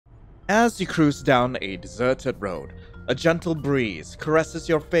As you cruise down a deserted road, a gentle breeze caresses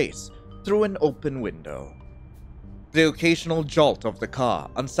your face through an open window. The occasional jolt of the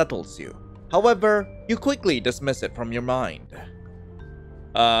car unsettles you. However, you quickly dismiss it from your mind.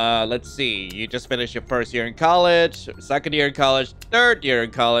 Let's see. You just finished your first year in college, second year in college, third year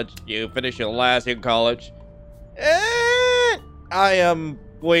in college. You finished your last year in college. I am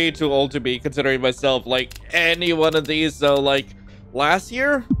way too old to be considering myself like any one of these, so like last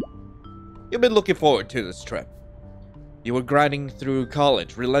year? You've been looking forward to this trip. You were grinding through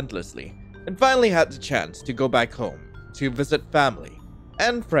college relentlessly and finally had the chance to go back home to visit family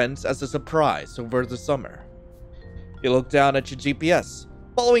and friends as a surprise over the summer. You look down at your GPS,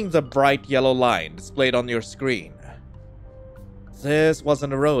 following the bright yellow line displayed on your screen. This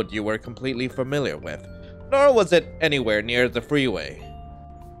wasn't a road you were completely familiar with, nor was it anywhere near the freeway.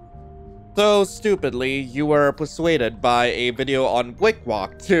 Though stupidly, you were persuaded by a video on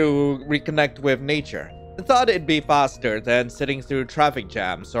Wickwalk to reconnect with nature and thought it'd be faster than sitting through traffic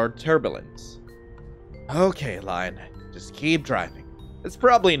jams or turbulence. Okay, Lion, just keep driving. It's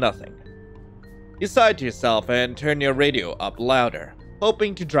probably nothing. You sigh to yourself and turn your radio up louder,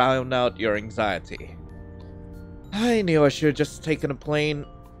 hoping to drown out your anxiety. I knew I should have just taken a plane.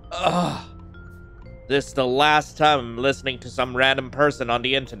 Ugh. This is the last time I'm listening to some random person on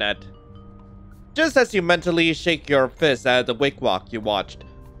the internet. Just as you mentally shake your fist at the Wickwalk you watched,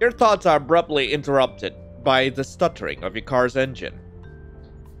 your thoughts are abruptly interrupted by the stuttering of your car's engine.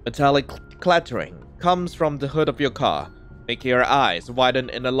 Metallic clattering comes from the hood of your car, making your eyes widen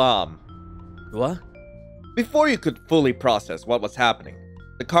in alarm. What? Before you could fully process what was happening,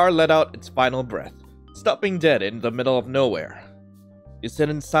 the car let out its final breath, stopping dead in the middle of nowhere. You sit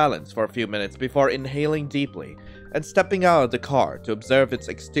in silence for a few minutes before inhaling deeply and stepping out of the car to observe its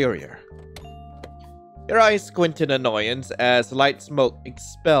exterior. Your eyes squint in annoyance as light smoke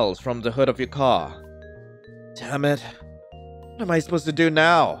expels from the hood of your car. Damn it. What am I supposed to do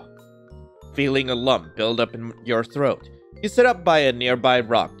now? Feeling a lump build up in your throat, you sit up by a nearby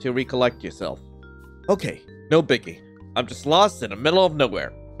rock to recollect yourself. Okay, no biggie. I'm just lost in the middle of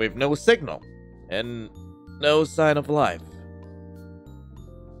nowhere, with no signal, and no sign of life.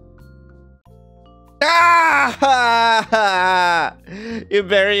 Ah! You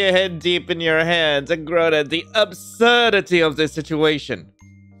bury your head deep in your hands and groan at the absurdity of this situation.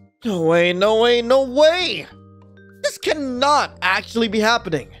 No way, no way, no way! This cannot actually be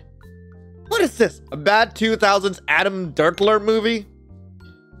happening. What is this, a bad 2000s Adam Dirtler movie?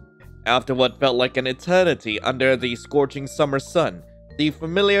 After what felt like an eternity under the scorching summer sun, the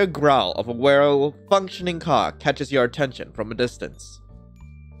familiar growl of a well-functioning car catches your attention from a distance.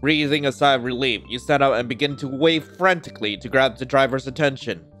 Breathing a sigh of relief, you set out and begin to wave frantically to grab the driver's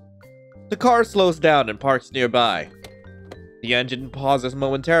attention. The car slows down and parks nearby. The engine pauses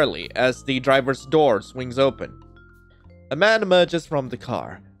momentarily as the driver's door swings open. A man emerges from the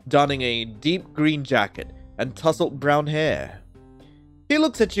car, donning a deep green jacket and tousled brown hair. He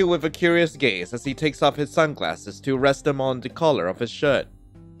looks at you with a curious gaze as he takes off his sunglasses to rest them on the collar of his shirt.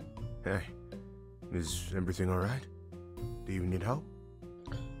 Hey, is everything alright? Do you need help?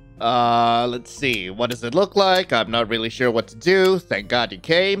 Let's see. What does it look like? I'm not really sure what to do. Thank God you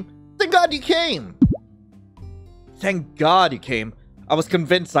came. Thank God you came! Thank God you came. I was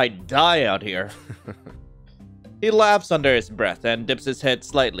convinced I'd die out here. He laughs under his breath and dips his head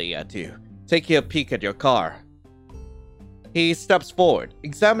slightly at you, taking a peek at your car. He steps forward,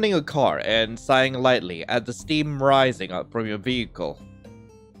 examining your car and sighing lightly at the steam rising up from your vehicle.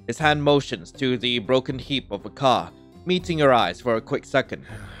 His hand motions to the broken heap of a car, meeting your eyes for a quick second.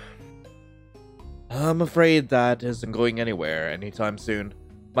 I'm afraid that isn't going anywhere anytime soon.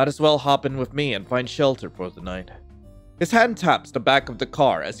 Might as well hop in with me and find shelter for the night. His hand taps the back of the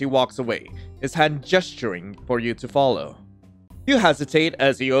car as he walks away, his hand gesturing for you to follow. You hesitate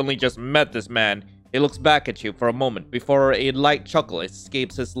as you only just met this man. He looks back at you for a moment before a light chuckle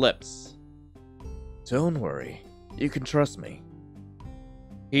escapes his lips. Don't worry, you can trust me.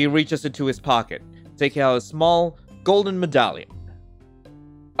 He reaches into his pocket, taking out a small golden medallion.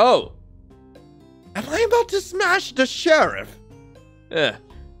 Oh! Am I about to smash the sheriff?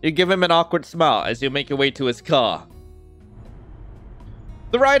 You give him an awkward smile as you make your way to his car.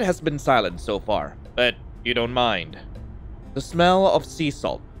 The ride has been silent so far, but you don't mind. The smell of sea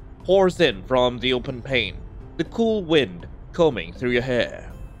salt pours in from the open pane, the cool wind combing through your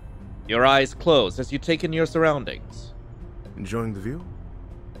hair. Your eyes close as you take in your surroundings. Enjoying the view?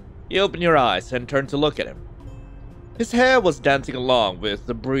 You open your eyes and turn to look at him. His hair was dancing along with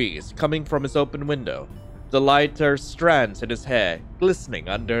the breeze coming from his open window, the lighter strands in his hair glistening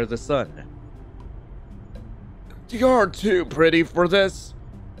under the sun. You're too pretty for this.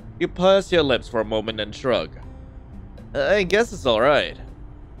 You purse your lips for a moment and shrug. I guess it's alright.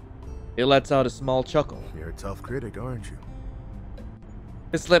 He lets out a small chuckle. You're a tough critic, aren't you?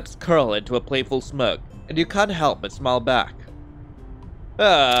 His lips curl into a playful smirk, and you can't help but smile back.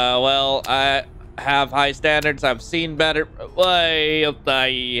 Well, I have high standards. I've seen better. Why,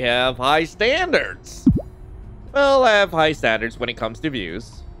 I have high standards. Well, I have high standards when it comes to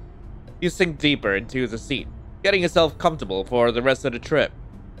views. You sink deeper into the seat, getting yourself comfortable for the rest of the trip.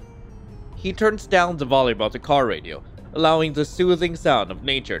 He turns down the volume of the car radio, allowing the soothing sound of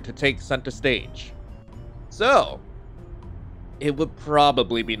nature to take center stage. So, it would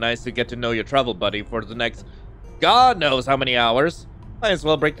probably be nice to get to know your travel buddy for the next God knows how many hours. Might as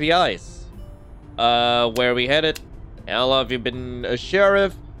well break the ice. Where are we headed? How long have you been a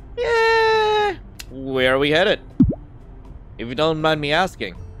sheriff? Yeah. Where are we headed? If you don't mind me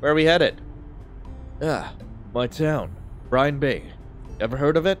asking, where are we headed? My town, Brine Bay. Ever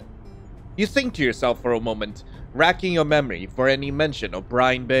heard of it? You think to yourself for a moment, racking your memory for any mention of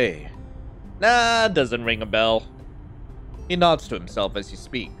Brine Bay. Nah, doesn't ring a bell. He nods to himself as you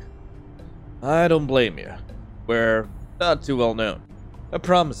speak. I don't blame you. We're not too well known. I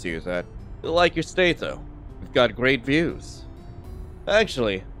promise you that. You'll like your state, though. We've got great views.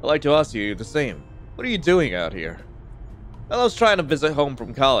 Actually, I'd like to ask you the same. What are you doing out here? Well, I was trying to visit home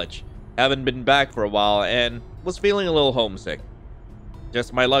from college. Haven't been back for a while and was feeling a little homesick.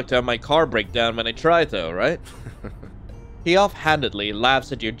 Just my luck to have my car break down when I tried, though, right? He offhandedly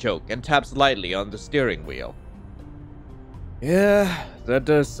laughs at your joke and taps lightly on the steering wheel. Yeah, that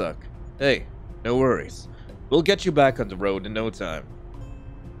does suck. Hey, no worries. We'll get you back on the road in no time.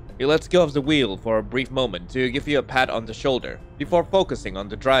 He lets go of the wheel for a brief moment to give you a pat on the shoulder before focusing on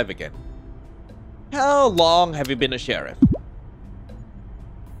the drive again. How long have you been a sheriff?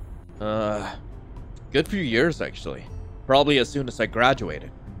 Good few years, actually. Probably as soon as I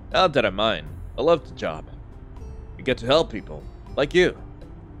graduated. Not that I mind. I love the job. You get to help people, like you.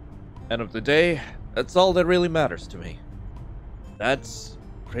 End of the day, that's all that really matters to me. That's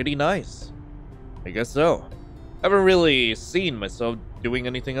pretty nice. I guess so. I haven't really seen myself doing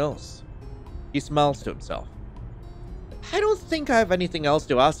anything else. He smiles to himself. I don't think I have anything else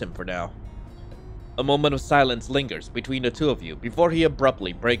to ask him for now. A moment of silence lingers between the two of you before he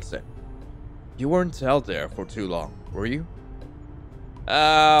abruptly breaks it. You weren't out there for too long, were you?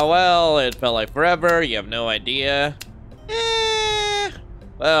 Well, it felt like forever. You have no idea.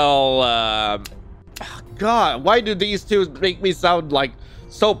 God, why do these two make me sound like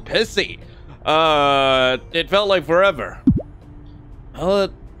so pissy? It felt like forever. Well,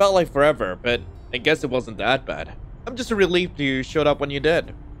 it felt like forever, but I guess it wasn't that bad. I'm just relieved you showed up when you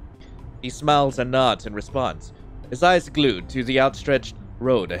did. He smiles and nods in response, his eyes glued to the outstretched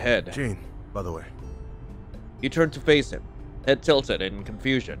road ahead. Gene, by the way. You turn to face him, head tilted in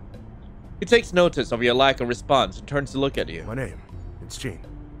confusion. He takes notice of your lack of response and turns to look at you. My name, it's Gene.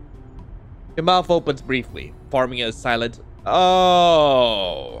 Your mouth opens briefly, forming a silent,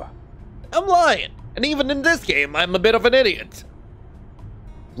 "Oh." I'm Lion, and even in this game, I'm a bit of an idiot.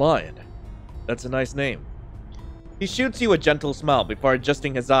 Lion. That's a nice name. He shoots you a gentle smile before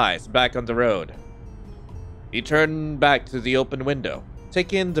adjusting his eyes back on the road. You turn back to the open window,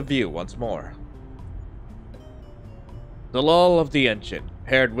 take in the view once more. The lull of the engine,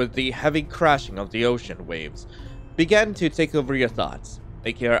 paired with the heavy crashing of the ocean waves, began to take over your thoughts,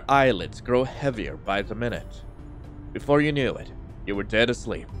 making your eyelids grow heavier by the minute. Before you knew it, you were dead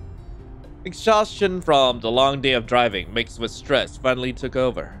asleep. Exhaustion from the long day of driving mixed with stress finally took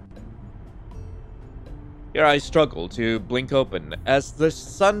over. Your eyes struggled to blink open as the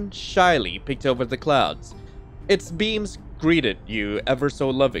sun shyly peeked over the clouds. Its beams greeted you ever so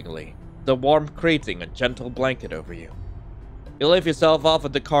lovingly, the warmth creating a gentle blanket over you. You lift yourself off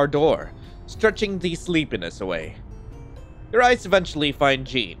at the car door, stretching the sleepiness away. Your eyes eventually find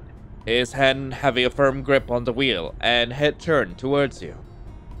Gene, his hand having a firm grip on the wheel and head turned towards you.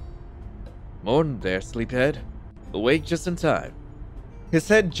 Morning there, sleephead. Awake just in time. His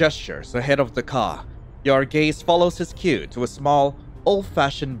head gestures ahead of the car. Your gaze follows his cue to a small,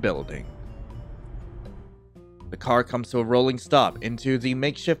 old-fashioned building. The car comes to a rolling stop into the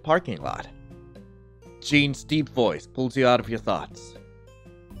makeshift parking lot. Gene's deep voice pulls you out of your thoughts.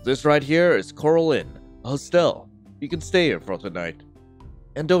 This right here is Coral Inn, a hostel. You can stay here for the night.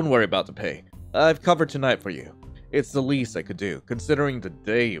 And don't worry about the pay. I've covered tonight for you. It's the least I could do, considering the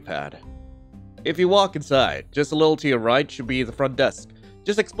day you've had. If you walk inside, just a little to your right should be the front desk.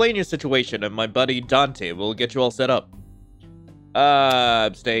 Just explain your situation and my buddy Dante will get you all set up.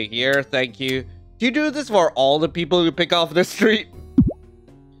 I'm staying here, thank you. Do you do this for all the people you pick off the street?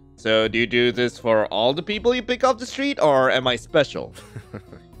 So, do you do this for all the people you pick off the street, or am I special?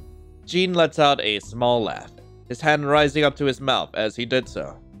 Gene lets out a small laugh, his hand rising up to his mouth as he did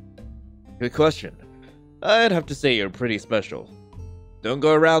so. Good question. I'd have to say you're pretty special. Don't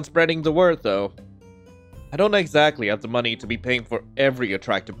go around spreading the word, though. I don't exactly have the money to be paying for every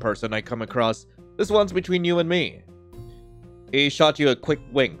attractive person I come across. This one's between you and me. He shot you a quick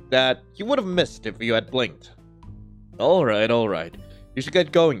wink that you would have missed if you had blinked. Alright. You should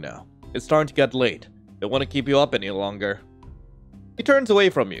get going now. It's starting to get late. Don't want to keep you up any longer. He turns away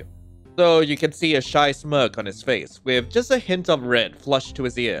from you, so you can see a shy smirk on his face, with just a hint of red flushed to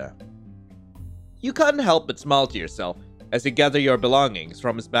his ear. You can't help but smile to yourself as you gather your belongings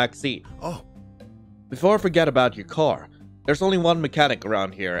from his back seat. Oh. Before I forget about your car, there's only one mechanic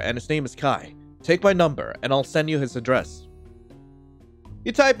around here, and his name is Kai. Take my number, and I'll send you his address.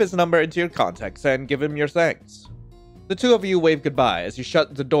 You type his number into your contacts and give him your thanks. The two of you wave goodbye as you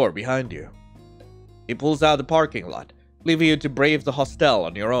shut the door behind you. He pulls out of the parking lot, leaving you to brave the hostel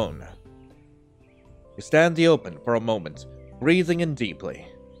on your own. You stand in the open for a moment, breathing in deeply.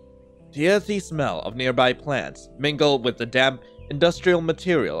 The earthy smell of nearby plants, mingled with the damp industrial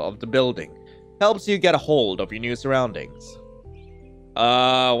material of the building, helps you get a hold of your new surroundings.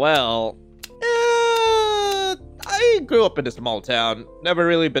 I grew up in a small town, never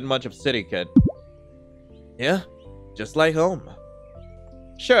really been much of a city kid. Yeah, just like home.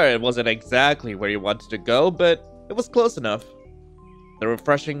 Sure, it wasn't exactly where you wanted to go, but it was close enough. The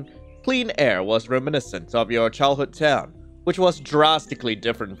refreshing, clean air was reminiscent of your childhood town, which was drastically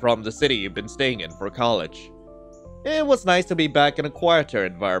different from the city you've been staying in for college. It was nice to be back in a quieter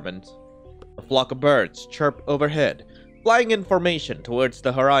environment. A flock of birds chirped overhead, flying in formation towards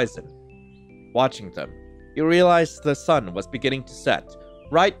the horizon. Watching them, you realized the sun was beginning to set,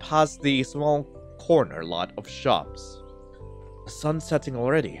 right past the small corner lot of shops. The sun's setting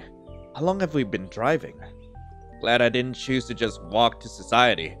already. How long have we been driving? Glad I didn't choose to just walk to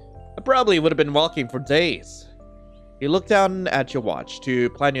society. I probably would have been walking for days. You look down at your watch to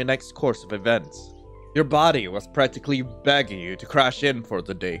plan your next course of events. Your body was practically begging you to crash in for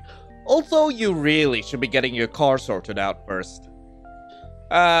the day. Also, you really should be getting your car sorted out first.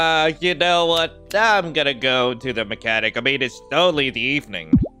 You know what? I'm gonna go to the mechanic. I mean, it's only the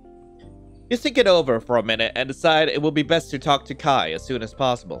evening. You think it over for a minute and decide it will be best to talk to Kai as soon as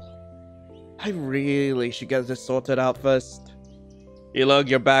possible. I really should get this sorted out first. You lug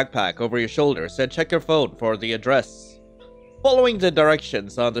your backpack over your shoulders and check your phone for the address. Following the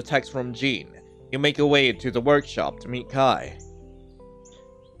directions on the text from Gene, you make your way to the workshop to meet Kai.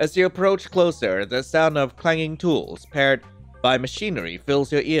 As you approach closer, the sound of clanging tools paired by machinery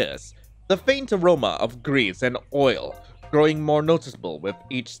fills your ears, the faint aroma of grease and oil growing more noticeable with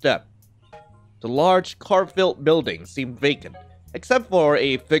each step. The large, car-filled building seemed vacant, except for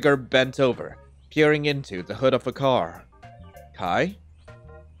a figure bent over, peering into the hood of a car. Kai?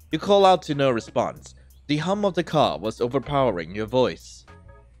 You call out to no response. The hum of the car was overpowering your voice.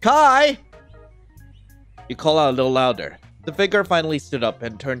 Kai! You call out a little louder. The figure finally stood up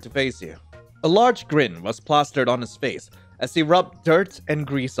and turned to face you. A large grin was plastered on his face as he rubbed dirt and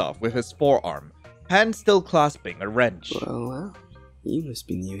grease off with his forearm, hand still clasping a wrench. Well, you must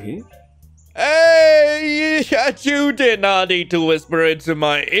be new here. Hey, you did not need to whisper into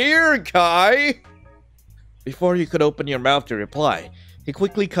my ear, Kai! Before you could open your mouth to reply, he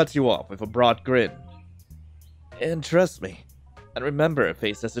quickly cuts you off with a broad grin. And trust me, I remember a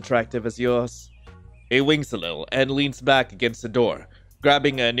face as attractive as yours. He winks a little and leans back against the door,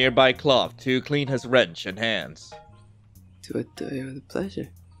 grabbing a nearby cloth to clean his wrench and hands. To what do I owe the pleasure?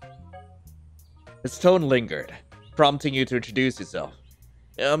 His tone lingered, prompting you to introduce yourself.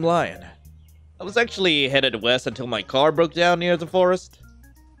 I'm Lion. I was actually headed west until my car broke down near the forest.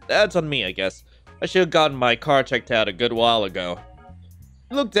 That's on me, I guess. I should have gotten my car checked out a good while ago.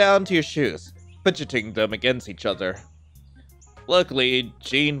 You look down to your shoes, fidgeting them against each other. Luckily,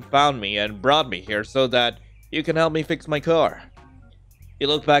 Gene found me and brought me here so that you can help me fix my car. You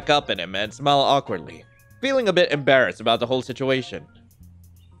look back up at him and smile awkwardly, feeling a bit embarrassed about the whole situation.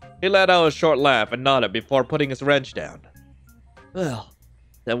 He let out a short laugh and nodded before putting his wrench down. Well,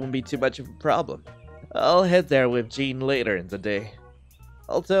 that won't be too much of a problem. I'll head there with Gene later in the day.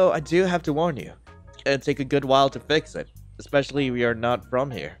 Although, I do have to warn you, it's gonna take a good while to fix it, especially if you're not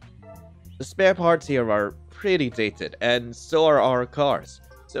from here. The spare parts here are pretty dated, and so are our cars,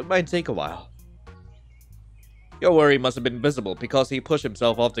 so it might take a while. Your worry must have been visible because he pushed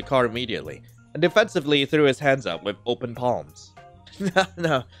himself off the car immediately, and defensively threw his hands up with open palms.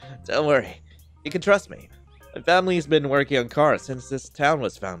 No, don't worry. You can trust me. My family's been working on cars since this town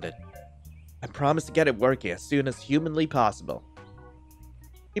was founded. I promise to get it working as soon as humanly possible.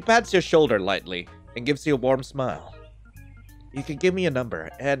 He pats your shoulder lightly and gives you a warm smile. You can give me a number,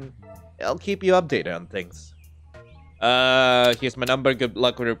 and I'll keep you updated on things. Here's my number. Good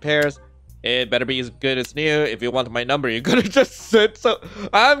luck with repairs. It better be as good as new. If you want my number, you're gonna just sit, so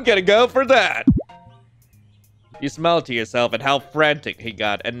I'm gonna go for that. You smiled to yourself at how frantic he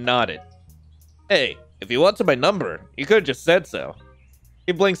got and nodded. Hey, if you wanted my number, you could have just said so.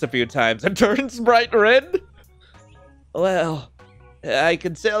 He blinks a few times and turns bright red. Well, I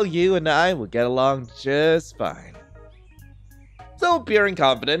can tell you and I will get along just fine. So appearing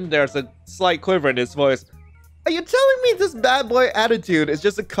confident, there's a slight quiver in his voice. Are you telling me this bad boy attitude is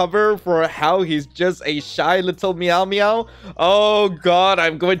just a cover for how he's just a shy little meow meow? Oh god,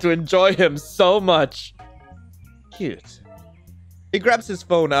 I'm going to enjoy him so much. Cute. He grabs his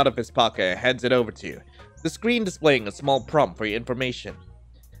phone out of his pocket and hands it over to you, the screen displaying a small prompt for your information.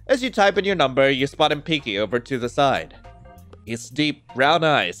 As you type in your number, you spot him peeking over to the side. His deep brown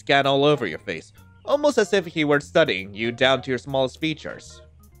eyes scan all over your face, almost as if he were studying you down to your smallest features.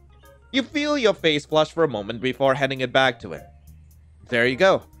 You feel your face flush for a moment before handing it back to him. There you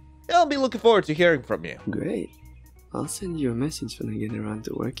go. I'll be looking forward to hearing from you. Great. I'll send you a message when I get around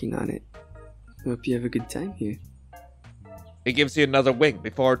to working on it. Hope you have a good time here. He gives you another wink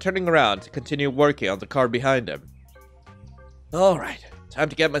before turning around to continue working on the card behind him. Alright, time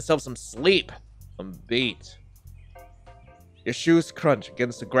to get myself some sleep. I'm beat. Your shoes crunch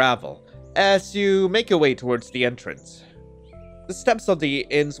against the gravel as you make your way towards the entrance. The steps of the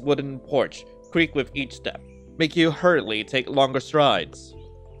inn's wooden porch creak with each step, make you hurriedly take longer strides.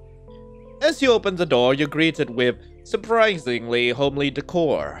 As you open the door, you're greeted with surprisingly homely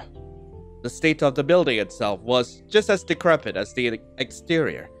decor. The state of the building itself was just as decrepit as the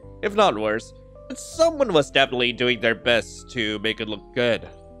exterior, if not worse, but someone was definitely doing their best to make it look good.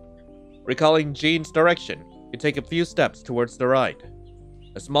 Recalling Jean's direction, you take a few steps towards the right.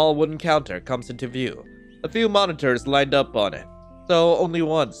 A small wooden counter comes into view, a few monitors lined up on it, though only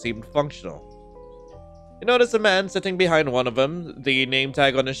one seemed functional. You notice a man sitting behind one of them, the name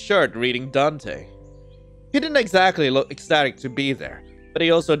tag on his shirt reading Dante. He didn't exactly look ecstatic to be there, but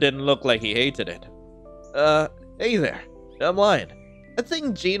he also didn't look like he hated it. Hey there. I'm lying. I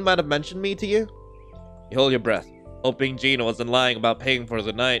think Jean might have mentioned me to you. You hold your breath, hoping Jean wasn't lying about paying for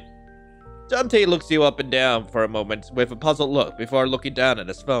the night. Dante looks you up and down for a moment with a puzzled look before looking down at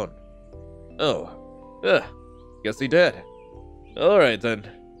his phone. Oh. Guess he did. Alright then.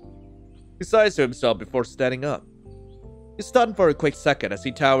 He sighs to himself before standing up. He's stunned for a quick second as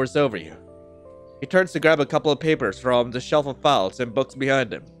he towers over you. He turns to grab a couple of papers from the shelf of files and books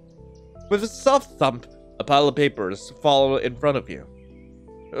behind him. With a soft thump, a pile of papers fall in front of you.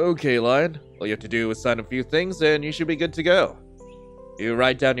 Okay, Lion. All you have to do is sign a few things and you should be good to go. You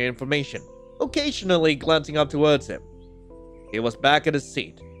write down your information, occasionally glancing up towards him. He was back at his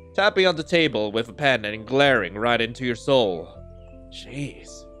seat, tapping on the table with a pen and glaring right into your soul. Jeez,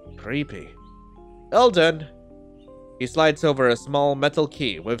 creepy. All done. He slides over a small metal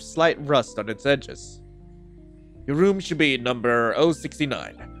key with slight rust on its edges. Your room should be number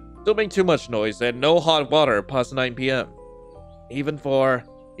 069. Don't make too much noise and no hot water past 9 p.m. Even for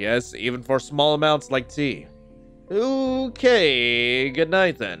small amounts like tea. Okay, good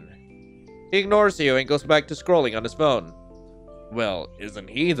night then. He ignores you and goes back to scrolling on his phone. Well, isn't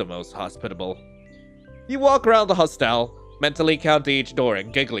he the most hospitable? You walk around the hostel, mentally counting each door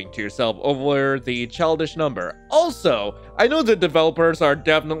and giggling to yourself over the childish number. Also, I know the developers are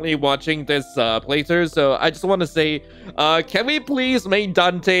definitely watching this playthrough, so I just want to say, can we please make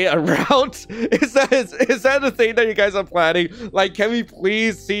Dante a route? Is that the thing that you guys are planning? Like, can we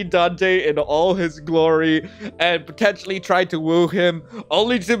please see Dante in all his glory and potentially try to woo him,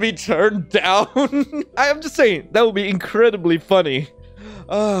 only to be turned down? I'm just saying, that would be incredibly funny.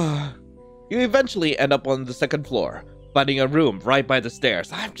 You eventually end up on the second floor, finding a room right by the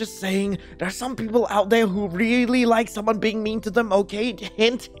stairs. I'm just saying, there's some people out there who really like someone being mean to them, okay?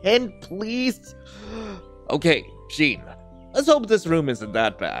 Hint, hint, please. Okay, Jean, let's hope this room isn't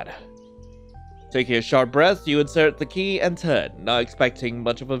that bad. Taking a sharp breath, you insert the key and turn, not expecting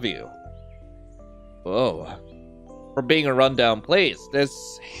much of a view. Whoa. For being a rundown place, this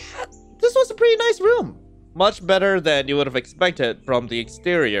was a pretty nice room. Much better than you would have expected from the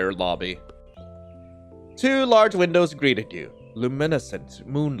exterior lobby. Two large windows greeted you, luminescent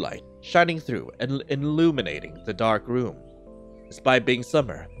moonlight shining through and illuminating the dark room. Despite being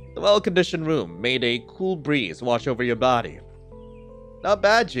summer, the well-conditioned room made a cool breeze wash over your body. Not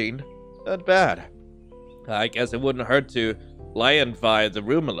bad, Jean. Not bad. I guess it wouldn't hurt to lionify the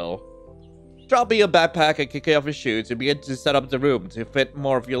room a little. Dropping your backpack and kicking off your shoes, you begin to set up the room to fit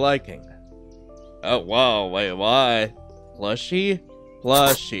more of your liking. Oh, wow, wait, why? Plushy?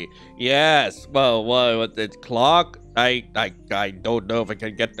 Plushie. Yes. Well, what? It's clock? I don't know if I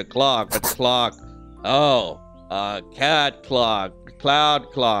can get the clock. But clock. Oh. Cat clock.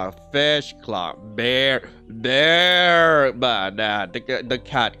 Cloud clock. Fish clock. Bear. But nah, the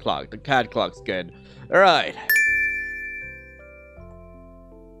cat clock. The cat clock's good. Alright.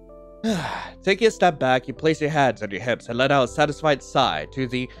 Taking a step back, you place your hands on your hips and let out a satisfied sigh to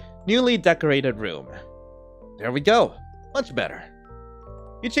the newly decorated room. There we go. Much better.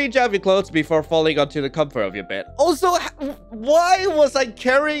 You change out your clothes before falling onto the comfort of your bed. Also, why was I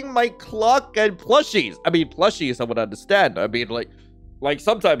carrying my clock and plushies? I mean, plushies I would understand. I mean, like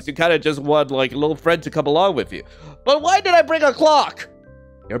sometimes you kind of just want like a little friend to come along with you. But why did I bring a clock?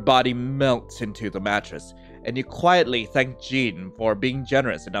 Your body melts into the mattress, and you quietly thank Jean for being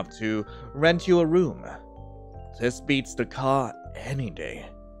generous enough to rent you a room. This beats the car any day.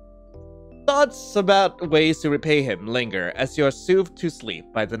 Thoughts about ways to repay him linger as you are soothed to sleep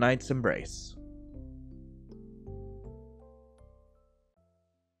by the night's embrace.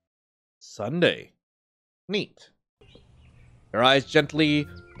 Sunday. Neat. Your eyes gently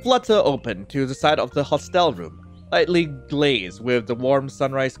flutter open to the side of the hostel room, lightly glazed with the warm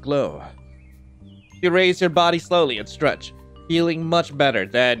sunrise glow. You raise your body slowly and stretch, feeling much better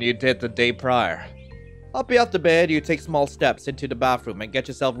than you did the day prior. Hopping off the bed, you take small steps into the bathroom and get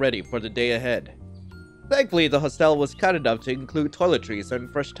yourself ready for the day ahead. Thankfully, the hostel was kind enough to include toiletries and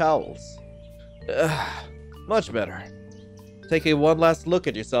fresh towels. Much better. Taking one last look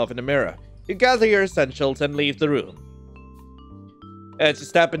at yourself in the mirror, you gather your essentials and leave the room. As you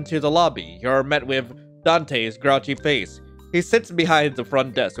step into the lobby, you're met with Dante's grouchy face. He sits behind the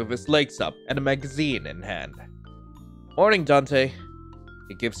front desk with his legs up and a magazine in hand. Morning, Dante.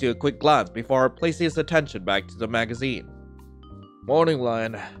 He gives you a quick glance before placing his attention back to the magazine. Morning,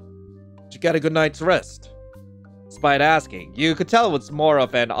 Lion. Did you get a good night's rest? Despite asking, you could tell it was more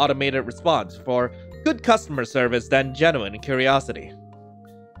of an automated response for good customer service than genuine curiosity.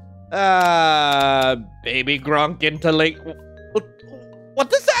 Baby Gronk into late... What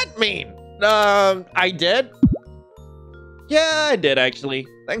does that mean? I did? Yeah, I did actually.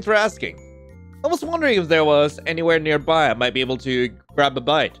 Thanks for asking. I was wondering if there was anywhere nearby I might be able to grab a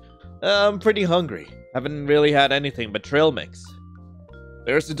bite. I'm pretty hungry. Haven't really had anything but trail mix.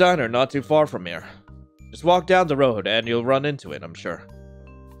 There's a diner not too far from here. Just walk down the road and you'll run into it, I'm sure.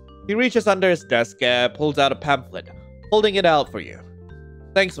 He reaches under his desk and pulls out a pamphlet, holding it out for you.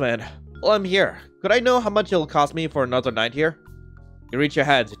 Thanks, man. Well, I'm here. Could I know how much it'll cost me for another night here? You reach your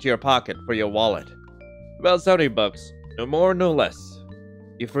hands into your pocket for your wallet. About $70. No more, no less.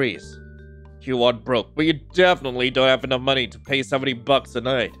 You freeze. You aren't broke, but you definitely don't have enough money to pay $70 a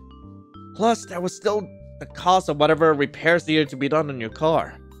night. Plus, there was still the cost of whatever repairs needed to be done on your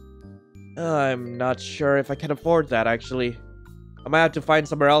car. I'm not sure if I can afford that, actually. I might have to find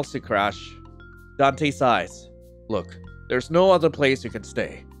somewhere else to crash. Dante sighs. Look, there's no other place you can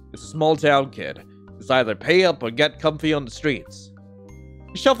stay. It's a small town, kid. It's either pay up or get comfy on the streets.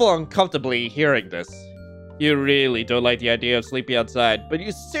 You shuffle uncomfortably hearing this. You really don't like the idea of sleeping outside, but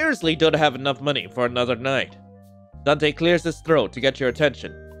you seriously don't have enough money for another night. Dante clears his throat to get your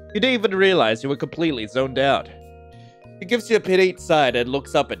attention. You didn't even realize you were completely zoned out. He gives you a pitied sigh and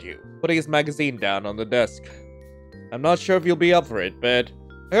looks up at you, putting his magazine down on the desk. I'm not sure if you'll be up for it, but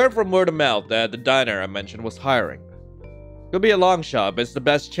I heard from word of mouth that the diner I mentioned was hiring. Could be a long shot, but it's the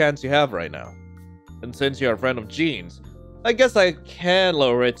best chance you have right now. And since you're a friend of Jean's, I guess I can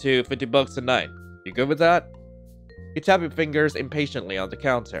lower it to $50 a night. You good with that? You tap your fingers impatiently on the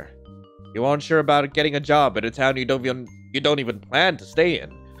counter. You aren't sure about getting a job in a town you don't even plan to stay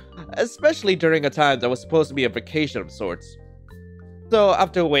in, especially during a time that was supposed to be a vacation of sorts. So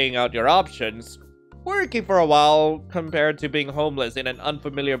after weighing out your options, working for a while compared to being homeless in an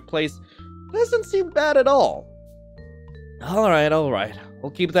unfamiliar place doesn't seem bad at all. Alright. I'll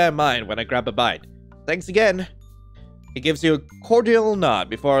keep that in mind when I grab a bite. Thanks again. He gives you a cordial nod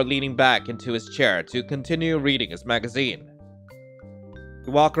before leaning back into his chair to continue reading his magazine.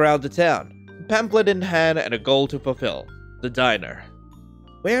 You walk around the town, a pamphlet in hand and a goal to fulfill: the diner.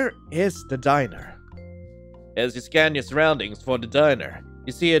 Where is the diner? As you scan your surroundings for the diner,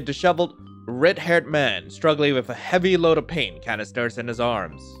 you see a disheveled, red-haired man struggling with a heavy load of paint canisters in his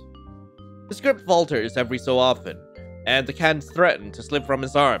arms. His grip falters every so often, and the cans threaten to slip from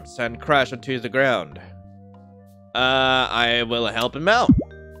his arms and crash onto the ground. I will help him out.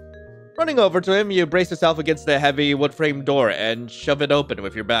 Running over to him, you brace yourself against the heavy wood-framed door and shove it open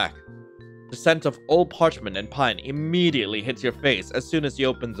with your back. The scent of old parchment and pine immediately hits your face as soon as you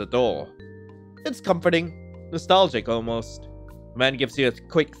open the door. It's comforting, nostalgic almost. The man gives you a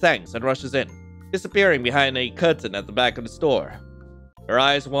quick thanks and rushes in, disappearing behind a curtain at the back of the store. Her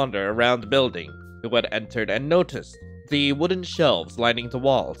eyes wander around the building you had entered and noticed the wooden shelves lining the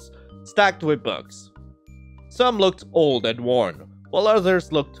walls, stacked with books. Some looked old and worn, while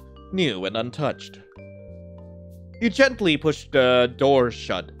others looked new and untouched. You gently push the door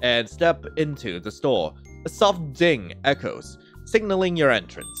shut and step into the store. A soft ding echoes, signaling your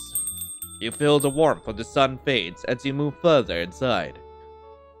entrance. You feel the warmth of the sun fades as you move further inside.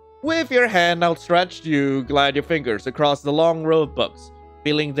 With your hand outstretched, you glide your fingers across the long row of books,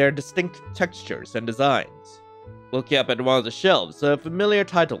 feeling their distinct textures and designs. Looking up at one of the shelves, a familiar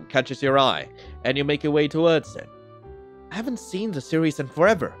title catches your eye, and you make your way towards it. I haven't seen the series in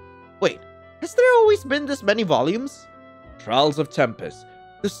forever. Wait, has there always been this many volumes? Trials of Tempest,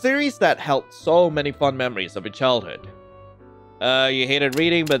 the series that held so many fun memories of your childhood. You hated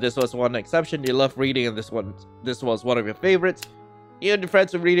reading, but this was one exception. You loved reading, and this was one of your favorites. You and your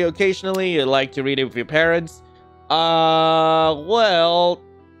friends would read it occasionally. You like to read it with your parents. Me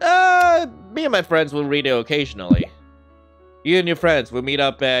and my friends will read it occasionally. You and your friends will meet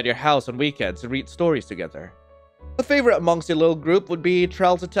up at your house on weekends to read stories together. A favorite amongst your little group would be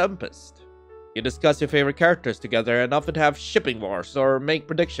Trials of Tempest. You discuss your favorite characters together and often have shipping wars or make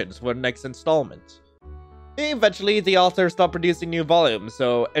predictions for the next installment. Eventually, the author stopped producing new volumes,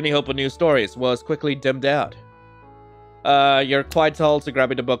 so any hope of new stories was quickly dimmed out. You're quite tall, so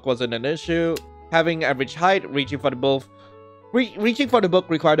grabbing the book wasn't an issue. Having average height, reaching for the book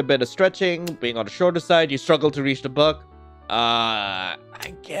required a bit of stretching. Being on the shorter side, you struggled to reach the book. I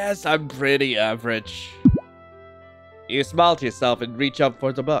guess I'm pretty average. You smile to yourself and reach up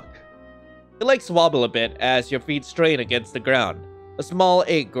for the book. Your legs wobble a bit as your feet strain against the ground, a small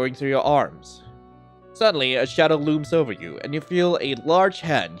ache going through your arms. Suddenly, a shadow looms over you, and you feel a large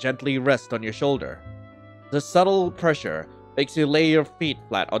hand gently rest on your shoulder. The subtle pressure makes you lay your feet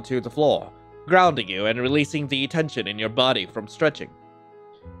flat onto the floor, grounding you and releasing the tension in your body from stretching.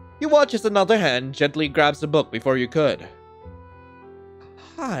 You watch as another hand gently grabs the book before you could.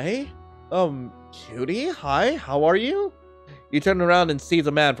 Hi. Cutie? Hi, how are you? You turn around and see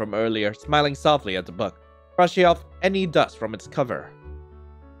the man from earlier, smiling softly at the book, brushing off any dust from its cover.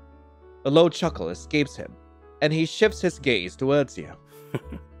 A low chuckle escapes him, and he shifts his gaze towards you.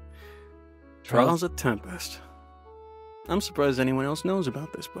 Trials of Tempest. I'm surprised anyone else knows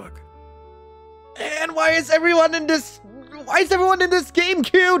about this book. And why is everyone in this game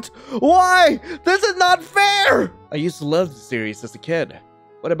cute? Why? This is not fair! I used to love the series as a kid.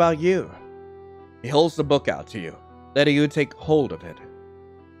 What about you? He holds the book out to you, letting you take hold of it.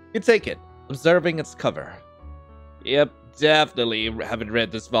 You take it, observing its cover. Yep, definitely haven't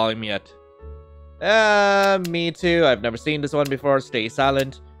read this volume yet. Me too. I've never seen this one before. Stay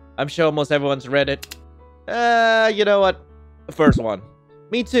silent. I'm sure almost everyone's read it. You know what? The first one.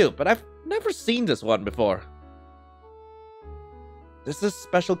 Me too, but I've never seen this one before. This is a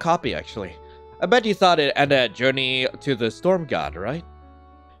special copy, actually. I bet you thought it ended at Journey to the Storm God, right?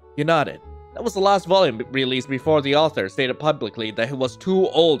 You nodded. That was the last volume released before the author stated publicly that he was too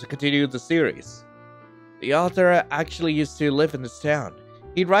old to continue the series. The author actually used to live in this town.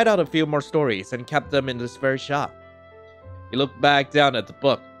 He'd write out a few more stories and kept them in this very shop. He looked back down at the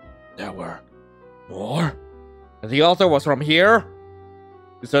book. There were more? And the author was from here?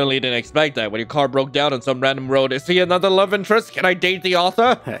 You certainly didn't expect that when your car broke down on some random road. Is he another love interest? Can I date the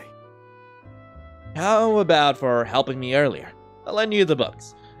author? Hey. How about for helping me earlier? I'll lend you the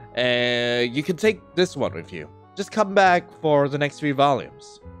books. You can take this one with you. Just come back for the next 3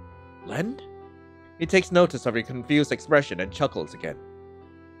 volumes. Lend? He takes notice of your confused expression and chuckles again.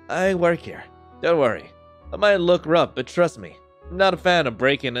 I work here. Don't worry. I might look rough, but trust me, I'm not a fan of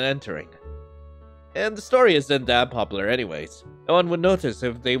breaking and entering. And the story isn't that popular anyways. No one would notice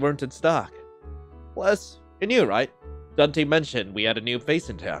if they weren't in stock. Plus, you're new, right? Dante mentioned we had a new face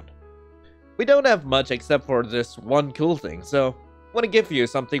in town. We don't have much except for this one cool thing, so I want to give you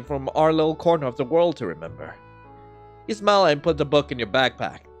something from our little corner of the world to remember. You smile and put the book in your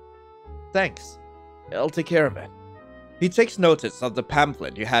backpack. Thanks. I'll take care of it. He takes notice of the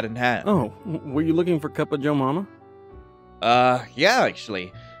pamphlet you had in hand. Oh, were you looking for Cup of Joe Mama? Yeah,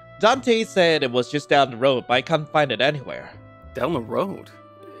 actually. Dante said it was just down the road, but I can't find it anywhere. Down the road?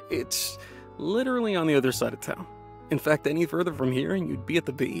 It's literally on the other side of town. In fact, any further from here and you'd be at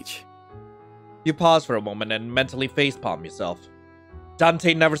the beach. You pause for a moment and mentally facepalm yourself.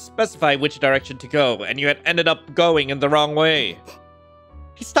 Dante never specified which direction to go, and you had ended up going in the wrong way.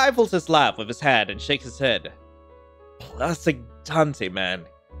 He stifles his laugh with his hand and shakes his head. Classic Dante, man.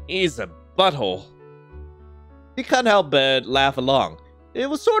 He's a butthole. You can't help but laugh along. It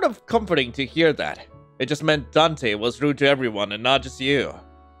was sort of comforting to hear that. It just meant Dante was rude to everyone and not just you.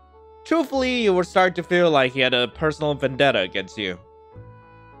 Truthfully, you were starting to feel like he had a personal vendetta against you.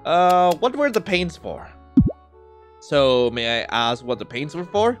 What were the paints for? So, may I ask what the paints were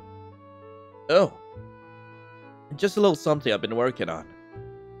for? Oh. Just a little something I've been working on.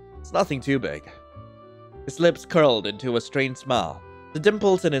 It's nothing too big. His lips curled into a strained smile, the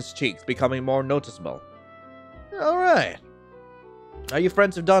dimples in his cheeks becoming more noticeable. Alright. Are you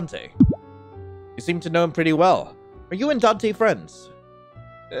friends with Dante? You seem to know him pretty well. Are you and Dante friends?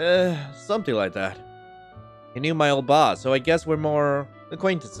 Something like that. He knew my old boss, so I guess we're more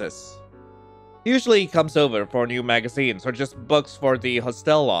acquaintances. Usually he comes over for new magazines or just books for the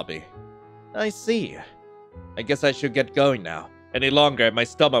hostel lobby. I see. I guess I should get going now. Any longer, my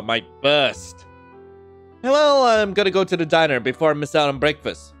stomach might burst. Well, I'm gonna go to the diner before I miss out on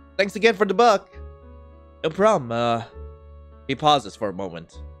breakfast. Thanks again for the book. No problem, He pauses for a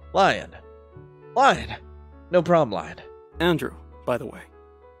moment. Lion. No problem, Lion. Andrew, by the way.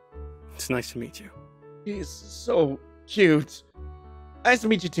 It's nice to meet you. He's so cute. Nice to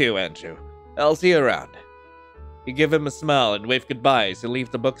meet you too, Andrew. I'll see you around. You give him a smile and wave goodbye as you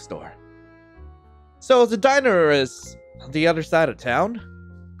leave the bookstore. So the diner is on the other side of town?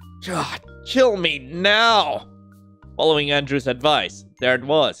 God, kill me now! Following Andrew's advice, there it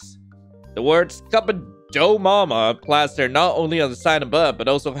was. The words Cup of Dough Mama plastered not only on the sign above, but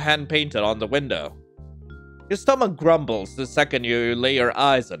also hand-painted on the window. Your stomach grumbles the second you lay your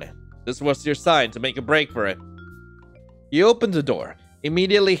eyes on it. This was your sign to make a break for it. You opened the door,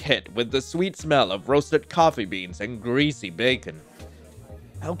 immediately hit with the sweet smell of roasted coffee beans and greasy bacon.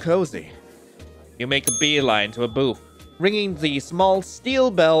 How cozy. You make a beeline to a booth, ringing the small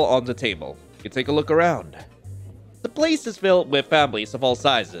steel bell on the table. You take a look around. The place is filled with families of all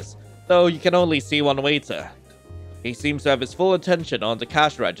sizes, though you can only see one waiter. He seems to have his full attention on the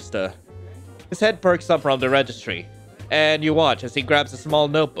cash register. His head perks up from the registry, and you watch as he grabs a small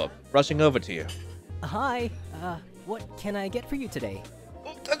notebook, rushing over to you. Hi, what can I get for you today?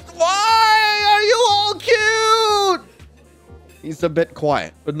 Why are you all cute? He's a bit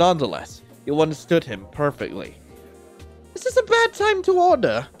quiet, but nonetheless, you understood him perfectly. Is this a bad time to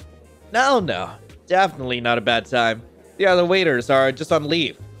order? No, definitely not a bad time. The other waiters are just on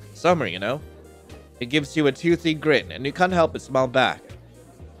leave. Summer, you know. It gives you a toothy grin, and you can't help but smile back.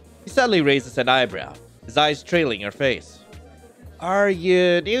 He suddenly raises an eyebrow, his eyes trailing your face. Are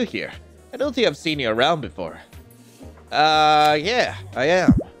you new here? I don't think I've seen you around before. Yeah, I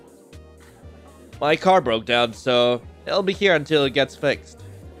am. My car broke down, so I'll be here until it gets fixed.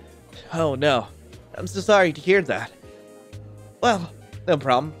 Oh no, I'm so sorry to hear that. Well, no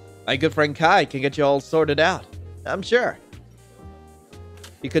problem. My good friend Kai can get you all sorted out, I'm sure.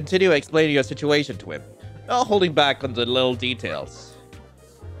 You continue explaining your situation to him, not holding back on the little details.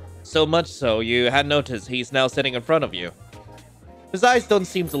 So much so, you had noticed he's now sitting in front of you. His eyes don't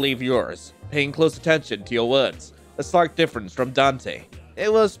seem to leave yours, paying close attention to your words, a stark difference from Dante.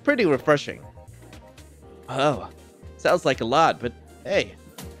 It was pretty refreshing. Oh, sounds like a lot, but hey,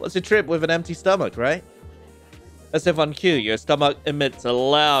 what's a trip with an empty stomach, right? As if on cue, your stomach emits a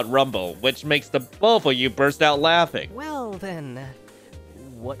loud rumble, which makes the both of you burst out laughing. Well then,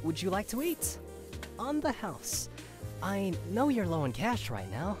 what would you like to eat? On the house. I know you're low on cash right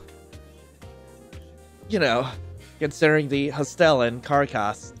now. You know, considering the hostel and car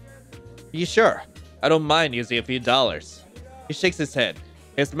costs. You sure? I don't mind using a few dollars. He shakes his head,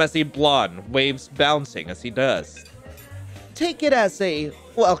 his messy blonde waves bouncing as he does. Take it as a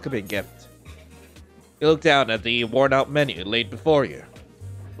welcoming gift. You look down at the worn-out menu laid before you.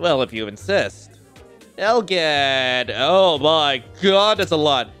 Well, if you insist. I'll get... Oh my god, that's a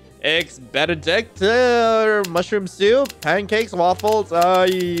lot. Eggs Benedict, mushroom soup, pancakes, waffles.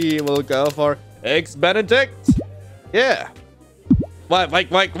 I will go for Eggs Benedict. Yeah. What? Why?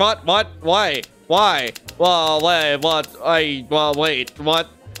 Well, wait, what?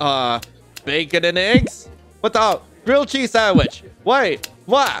 Bacon and eggs? What the? Grilled cheese sandwich. Wait,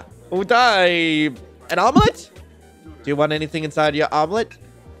 what? An omelet? Do you want anything inside your omelet?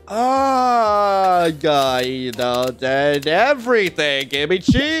 You know, everything. Give me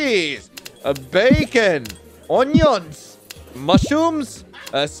cheese, bacon, onions, mushrooms,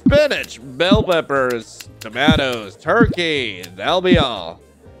 spinach, bell peppers, tomatoes, turkey. That'll be all.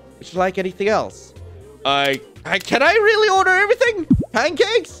 Would you like anything else? Can I really order everything?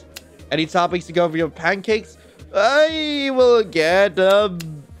 Pancakes? Any toppings to go over your pancakes? I will get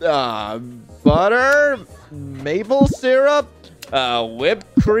butter, maple syrup,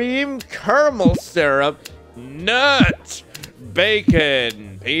 whipped cream, caramel syrup, nut,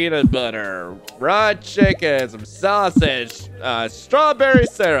 bacon, peanut butter, fried chicken, some sausage, strawberry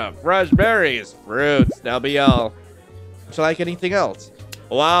syrup, fresh berries, fruits. That'll be all. Would you like anything else?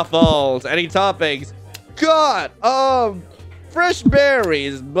 Waffles, any toppings? God, Fresh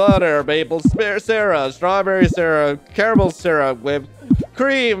berries, butter, maple syrup, strawberry syrup, caramel syrup with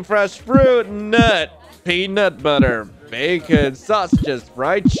cream, fresh fruit, nut, peanut butter, bacon, sausages,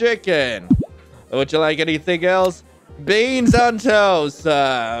 fried chicken. Would you like anything else? Beans on toast,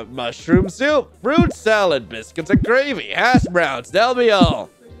 mushroom soup, fruit salad, biscuits and gravy, hash browns, that'll be all.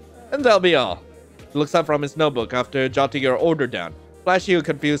 And that'll be all. He looks up from his notebook after jotting your order down, flashing you a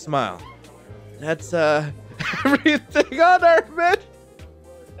confused smile. That's, everything on Armin?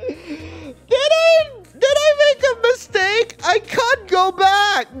 Did I make a mistake? I can't go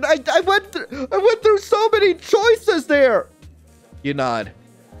back. I went through so many choices there. You nod.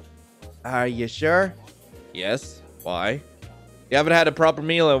 Are you sure? Yes. Why? You haven't had a proper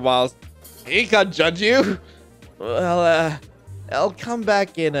meal in a while. He can't judge you. Well, I'll come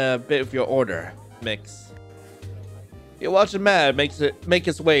back in a bit with your order, Mix. You watch a man make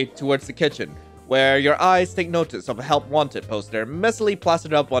his way towards the kitchen, where your eyes take notice of a help wanted poster messily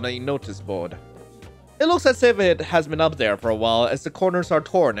plastered up on a notice board. It looks as if it has been up there for a while, as the corners are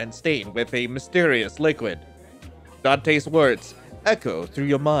torn and stained with a mysterious liquid. Dante's words echo through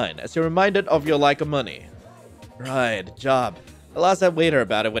your mind as you're reminded of your lack of money. Right, job. I'll ask that waiter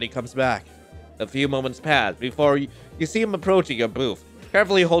about it when he comes back. A few moments pass before you see him approaching your booth,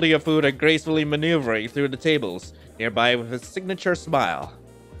 carefully holding your food and gracefully maneuvering through the tables nearby with his signature smile.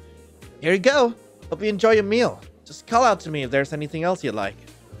 Here you go. Hope you enjoy your meal. Just call out to me if there's anything else you'd like.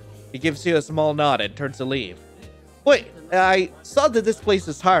 He gives you a small nod and turns to leave. Wait, I saw that this place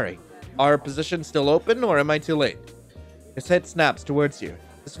is hiring. Are positions still open or am I too late? His head snaps towards you,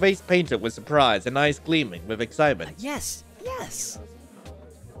 his face painted with surprise and eyes gleaming with excitement. Yes.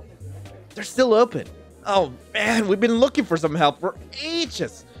 They're still open. Oh man, we've been looking for some help for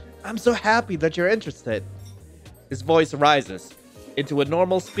ages. I'm so happy that you're interested. His voice rises into a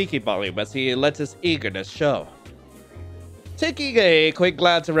normal speaking volume as he lets his eagerness show. Taking a quick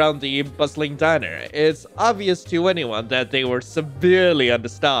glance around the bustling diner, it's obvious to anyone that they were severely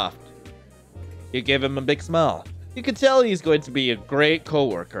understaffed. You give him a big smile. You can tell he's going to be a great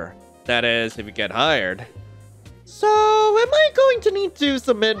co-worker. That is, if you get hired. So, am I going to need to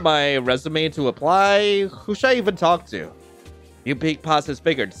submit my resume to apply? Who should I even talk to? You peek past his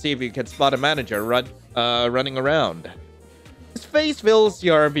figure to see if you can spot a manager running around. His face fills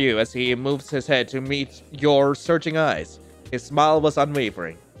your view as he moves his head to meet your searching eyes. His smile was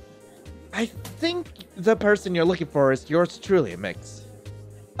unwavering. I think the person you're looking for is yours truly, Mix.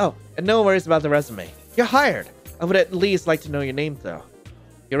 Oh, and no worries about the resume. You're hired. I would at least like to know your name, though.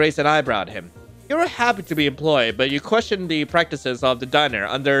 You raise an eyebrow at him. You're happy to be employed, but you question the practices of the diner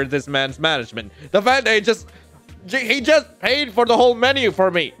under this man's management. The fact that he just paid for the whole menu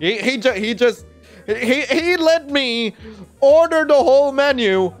for me. He let me order the whole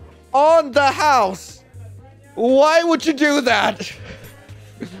menu on the house. Why would you do that?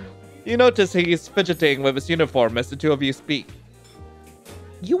 You notice he's fidgeting with his uniform as the two of you speak.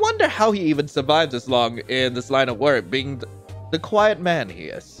 You wonder how he even survived this long in this line of work, being the quiet man he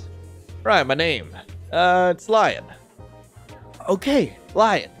is. Right, my name. It's Lion. Okay,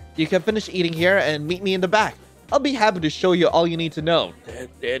 Lion. You can finish eating here and meet me in the back. I'll be happy to show you all you need to know.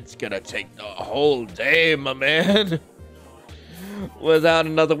 It's gonna take the whole day, my man. Without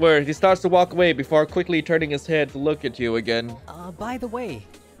another word, he starts to walk away before quickly turning his head to look at you again. By the way,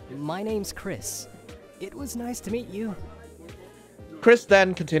 my name's Chris. It was nice to meet you. Chris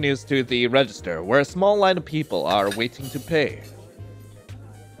then continues to the register, where a small line of people are waiting to pay.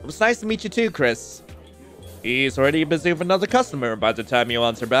 It was nice to meet you too, Chris. He's already busy with another customer by the time you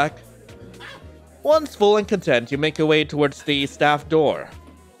answer back. Once full and content, you make your way towards the staff door.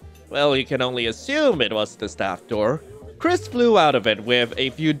 Well, you can only assume it was the staff door. Chris flew out of it with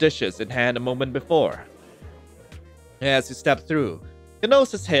a few dishes in hand a moment before. As you step through, your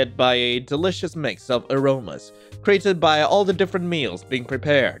nose is hit by a delicious mix of aromas created by all the different meals being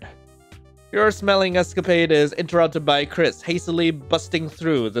prepared. Your smelling escapade is interrupted by Chris hastily busting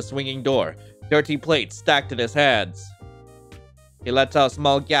through the swinging door, dirty plates stacked in his hands. He lets out a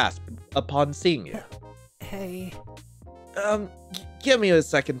small gasp upon seeing you. Hey. Give me a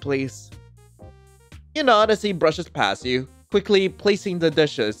second, please. You nod as he brushes past you, quickly placing the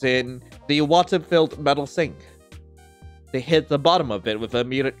dishes in the water-filled metal sink. They hit the bottom of it with a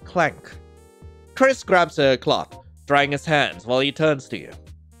muted clank. Chris grabs a cloth, drying his hands while he turns to you.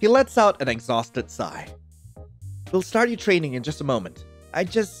 He lets out an exhausted sigh. We'll start your training in just a moment.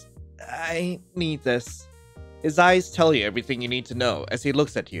 I need this. His eyes tell you everything you need to know as he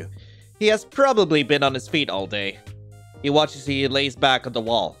looks at you. He has probably been on his feet all day. You watch as he lays back on the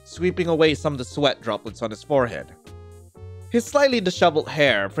wall, sweeping away some of the sweat droplets on his forehead. His slightly disheveled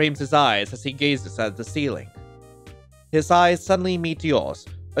hair frames his eyes as he gazes at the ceiling. His eyes suddenly meet yours,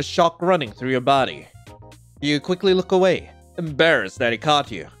 a shock running through your body. You quickly look away, embarrassed that he caught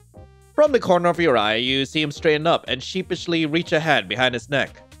you. From the corner of your eye, you see him straighten up and sheepishly reach a hand behind his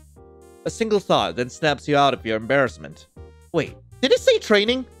neck. A single thought then snaps you out of your embarrassment. Wait, did he say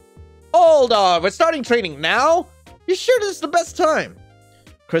training? Hold on, we're starting training now? You sure this is the best time?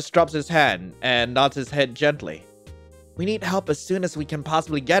 Chris drops his hand and nods his head gently. We need help as soon as we can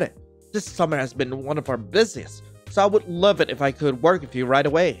possibly get it. This summer has been one of our busiest, so I would love it if I could work with you right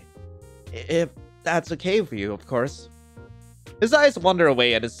away. If that's okay for you, of course. His eyes wander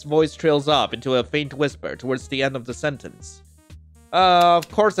away and his voice trails off into a faint whisper towards the end of the sentence. Of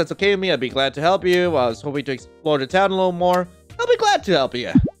course that's okay with me, I'd be glad to help you. I was hoping to explore the town a little more. I'll be glad to help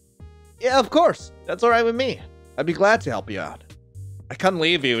you. Yeah, of course, that's alright with me. I'd be glad to help you out. I can't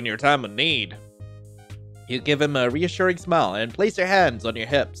leave you in your time of need. You give him a reassuring smile and place your hands on your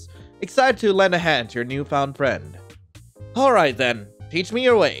hips, excited to lend a hand to your newfound friend. Alright then, teach me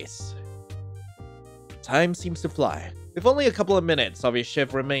your ways. Time seems to fly, with only a couple of minutes of your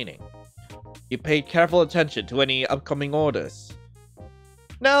shift remaining. You paid careful attention to any upcoming orders.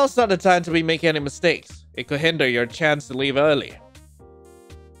 Now's not the time to be making any mistakes. It could hinder your chance to leave early.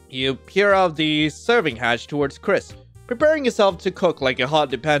 You peer out the serving hatch towards Chris, preparing yourself to cook like your heart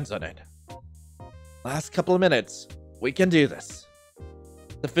depends on it. Last couple of minutes, we can do this.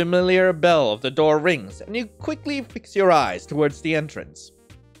 The familiar bell of the door rings, and you quickly fix your eyes towards the entrance.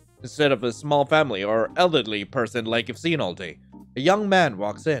 Instead of a small family or elderly person like you've seen all day, a young man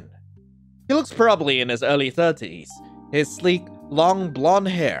walks in. He looks probably in his early 30s. His sleek, long blonde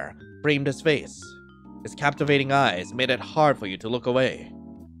hair framed his face. His captivating eyes made it hard for you to look away.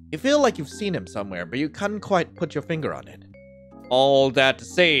 You feel like you've seen him somewhere, but you can't quite put your finger on it. All that to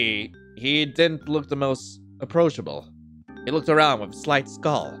say, he didn't look the most approachable. He looked around with a slight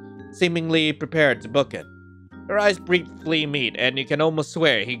scowl, seemingly prepared to book it. Your eyes briefly meet, and you can almost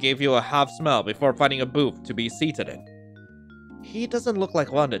swear he gave you a half smile before finding a booth to be seated in. He doesn't look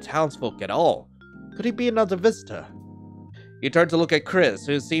like one of the townsfolk at all. Could he be another visitor? You turn to look at Chris,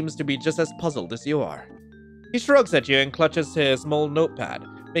 who seems to be just as puzzled as you are. He shrugs at you and clutches his small notepad,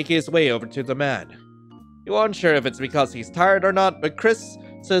 making his way over to the man. You aren't sure if it's because he's tired or not, but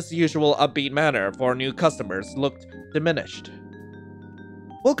Chris's usual upbeat manner for new customers looked diminished.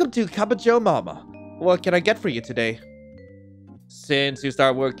 Welcome to Cabajo Mama. What can I get for you today? Since you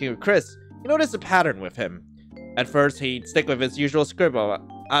start working with Chris, you notice a pattern with him. At first, he'd stick with his usual script of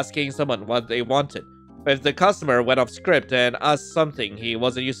asking someone what they wanted. But if the customer went off script and asked something he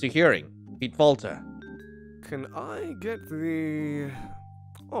wasn't used to hearing, he'd falter. Can I get the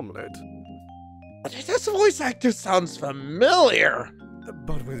omelette? This voice actor sounds familiar.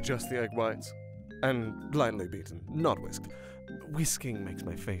 But with just the egg whites. And lightly beaten, not whisked. Whisking makes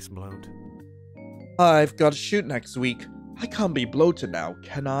my face bloat. I've got a shoot next week. I can't be bloated now,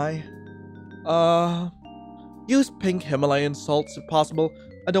 can I? Use pink Himalayan salts if possible.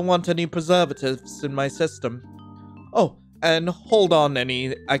 I don't want any preservatives in my system. Oh, and hold on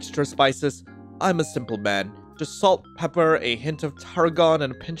any extra spices. I'm a simple man. Just salt, pepper, a hint of tarragon,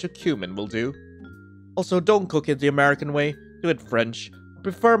 and a pinch of cumin will do. Also, don't cook it the American way. Do it French. I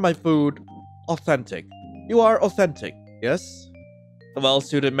prefer my food authentic. You are authentic, yes? The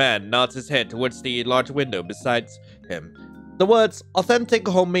well-suited man nods his head towards the large window beside him. The words authentic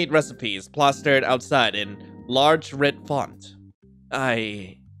homemade recipes plastered outside in large red font.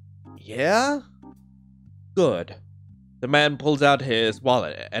 Yeah? Good. The man pulls out his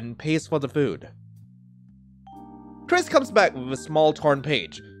wallet and pays for the food. Chris comes back with a small torn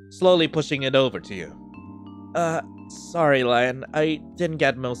page, slowly pushing it over to you. Sorry, Lion. I didn't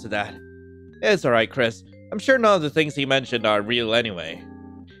get most of that. It's alright, Chris. I'm sure none of the things he mentioned are real anyway.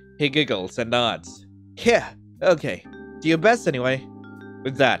 He giggles and nods. Yeah, okay. Do your best anyway.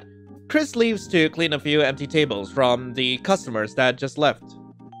 With that, Chris leaves to clean a few empty tables from the customers that just left.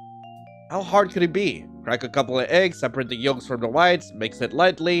 How hard could it be? Crack a couple of eggs, separate the yolks from the whites, mix it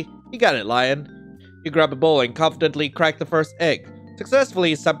lightly. You got it, Lion. You grab a bowl and confidently crack the first egg,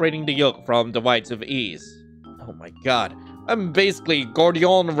 successfully separating the yolk from the whites with ease. Oh my god, I'm basically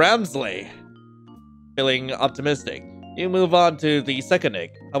Gordon Ramsay. Feeling optimistic, you move on to the second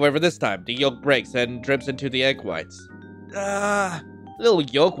egg. However, this time, the yolk breaks and drips into the egg whites. Little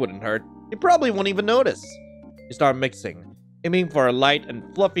yolk wouldn't hurt. You probably won't even notice. You start mixing, aiming for a light and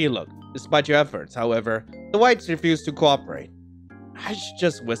fluffy look. Despite your efforts, however, the whites refuse to cooperate. I should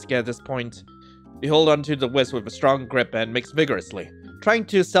just whisk at this point. You hold onto the whisk with a strong grip and mix vigorously, trying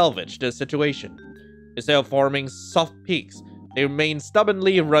to salvage the situation. Instead of forming soft peaks, they remain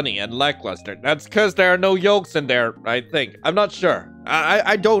stubbornly runny and lackluster. That's because there are no yolks in there, I think. I'm not sure.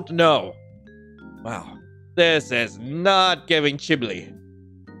 I don't know. Wow. This is not giving chibli.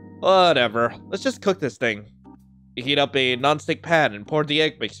 Whatever, let's just cook this thing. You heat up a non-stick pan and pour the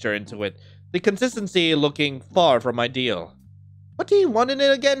egg mixture into it, the consistency looking far from ideal. What do you want in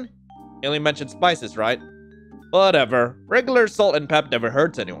it again? You only mentioned spices, right? Whatever, regular salt and pep never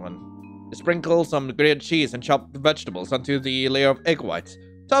hurts anyone. You sprinkle some grated cheese and chopped vegetables onto the layer of egg whites,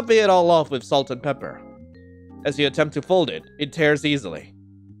 topping it all off with salt and pepper. As you attempt to fold it, it tears easily.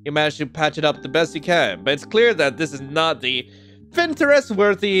 You manage to patch it up the best you can, but it's clear that this is not the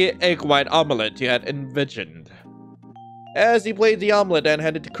Pinterest-worthy egg white omelette you had envisioned. As you plate the omelette and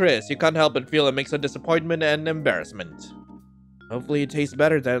hand it to Chris, you can't help but feel a mix of disappointment and embarrassment. Hopefully it tastes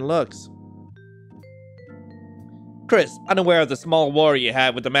better than it looks. Chris, unaware of the small war you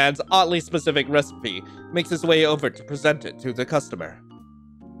had with the man's oddly specific recipe, makes his way over to present it to the customer.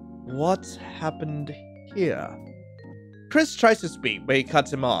 What happened here? Chris tries to speak, but he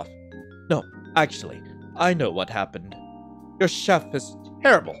cuts him off. No, actually, I know what happened. Your chef is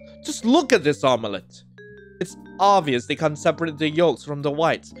terrible. Just look at this omelette. It's obvious they can't separate the yolks from the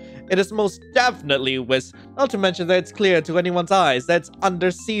whites. It is most definitely whisked, not to mention that it's clear to anyone's eyes that it's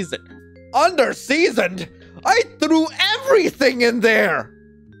under-seasoned. Under-seasoned? I threw everything in there!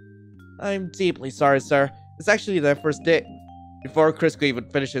 I'm deeply sorry, sir. It's actually their first day. Before Chris could even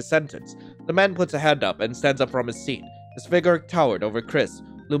finish his sentence, the man puts a hand up and stands up from his seat. His figure towered over Chris,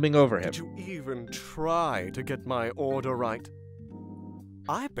 looming over him. Did you even try to get my order right?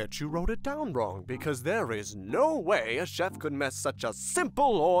 I bet you wrote it down wrong, because there is no way a chef could mess such a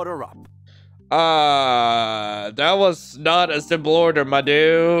simple order up. That was not a simple order, my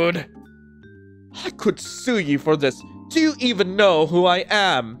dude. I could sue you for this. Do you even know who I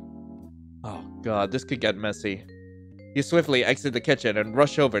am? Oh god, this could get messy. You swiftly exit the kitchen and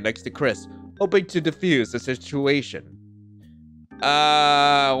rush over next to Chris, hoping to defuse the situation.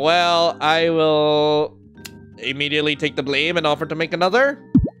 Well, I will immediately take the blame and offer to make another?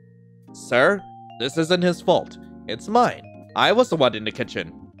 Sir, this isn't his fault. It's mine. I was the one in the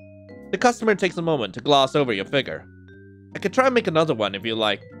kitchen. The customer takes a moment to gloss over your figure. I could try and make another one if you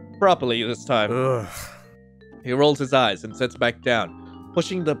like. Properly this time. Ugh. He rolls his eyes and sits back down,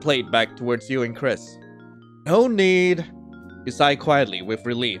 pushing the plate back towards you and Chris. No need. You sigh quietly with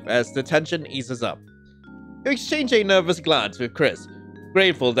relief as the tension eases up. You exchange a nervous glance with Chris,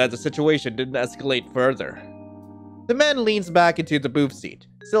 grateful that the situation didn't escalate further. The man leans back into the booth seat,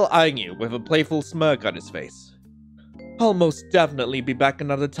 still eyeing you with a playful smirk on his face. I'll most definitely be back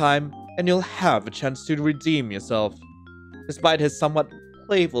another time, and you'll have a chance to redeem yourself. Despite his somewhat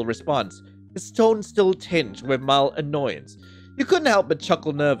playful response, his tone still tinged with mild annoyance. You couldn't help but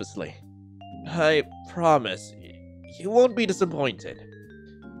chuckle nervously. I promise, you won't be disappointed.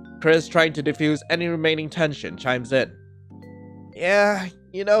 Chris, trying to diffuse any remaining tension, chimes in. Yeah,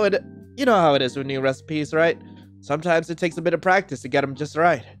 you know how it is with new recipes, right? Sometimes it takes a bit of practice to get them just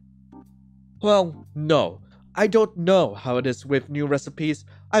right. Well, no, I don't know how it is with new recipes.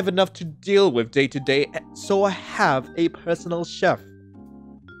 I have enough to deal with day to day, so I have a personal chef.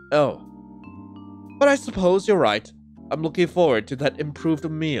 Oh. But I suppose you're right. I'm looking forward to that improved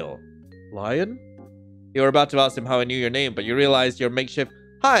meal. Lion? You were about to ask him how I knew your name, but you realized your makeshift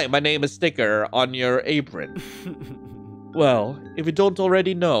 "Hi, my name is" sticker on your apron. Well, if you don't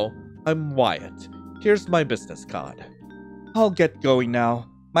already know, I'm Wyatt. Here's my business card. I'll get going now.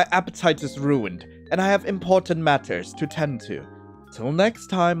 My appetite is ruined, and I have important matters to tend to. Till next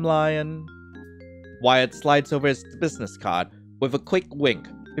time, Lion. Wyatt slides over his business card with a quick wink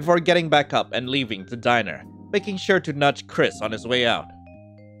before getting back up and leaving the diner, making sure to nudge Chris on his way out.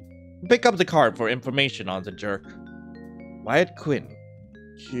 Pick up the card for information on the jerk. Wyatt Quinn.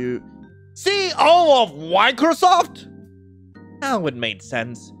 CEO of Microsoft? Now it made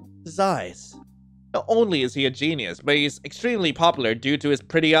sense. His eyes. Not only is he a genius, but he's extremely popular due to his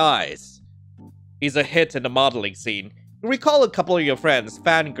pretty eyes. He's a hit in the modeling scene. You recall a couple of your friends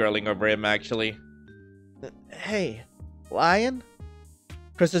fangirling over him, actually. Hey, Lion?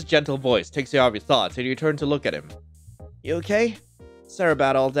 Chris's gentle voice takes you out of your thoughts and you turn to look at him. You okay? Sorry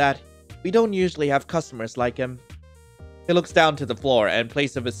about all that. We don't usually have customers like him. He looks down to the floor and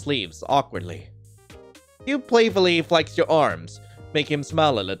places his sleeves awkwardly. You playfully flex your arms, make him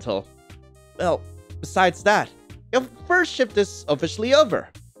smile a little. Well, besides that, your first shift is officially over.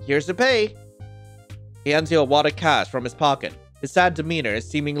 Here's the pay. He hands you a wad of cash from his pocket, his sad demeanor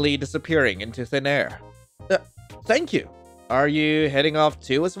seemingly disappearing into thin air. Thank you. Are you heading off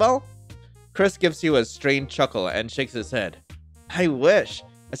too as well? Chris gives you a strained chuckle and shakes his head. I wish.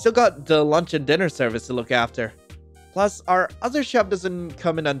 I still got the lunch and dinner service to look after. Plus, our other chef doesn't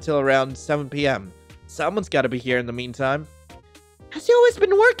come in until around 7 p.m. Someone's gotta be here in the meantime. Has he always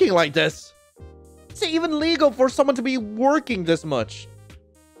been working like this? it's even legal for someone to be working this much?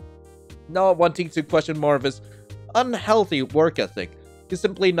 Not wanting to question more of his unhealthy work ethic, you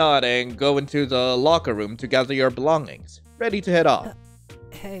simply nod and go into the locker room to gather your belongings, ready to head off.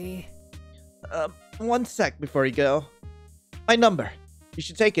 Hey. 1 sec before you go. My number. You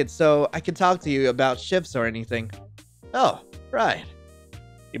should take it so I can talk to you about shifts or anything. Oh, right.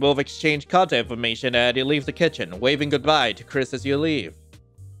 You both exchange contact information and you leave the kitchen, waving goodbye to Chris as you leave.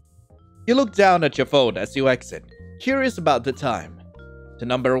 You look down at your phone as you exit, curious about the time. The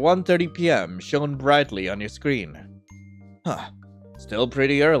number 1:30 p.m. shone brightly on your screen. Huh, still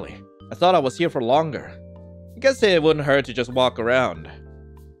pretty early. I thought I was here for longer. I guess it wouldn't hurt to just walk around.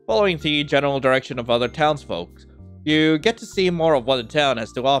 Following the general direction of other townsfolk, you get to see more of what the town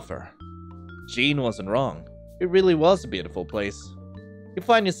has to offer. Jean wasn't wrong. It really was a beautiful place. You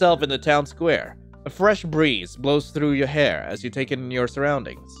find yourself in the town square. A fresh breeze blows through your hair as you take in your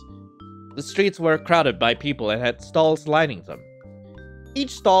surroundings. The streets were crowded by people and had stalls lining them.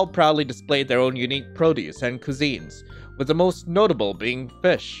 Each stall proudly displayed their own unique produce and cuisines, with the most notable being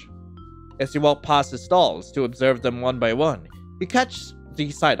fish. As you walk past the stalls to observe them one by one, you catch the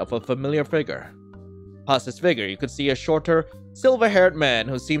sight of a familiar figure. Past this figure, you could see a shorter, silver-haired man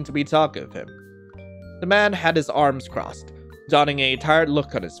who seemed to be talking with him. The man had his arms crossed, donning a tired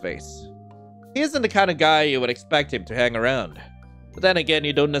look on his face. He isn't the kind of guy you would expect him to hang around. But then again,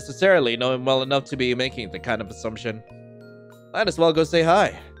 you don't necessarily know him well enough to be making the kind of assumption. Might as well go say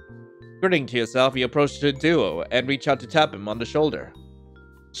hi. Grinning to yourself, you approach the duo and reach out to tap him on the shoulder.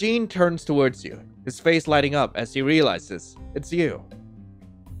 Jean turns towards you, his face lighting up as he realizes it's you.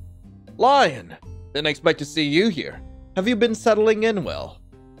 Lion! Didn't expect to see you here. Have you been settling in well?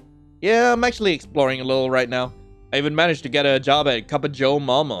 Yeah, I'm actually exploring a little right now. I even managed to get a job at Cup of Joe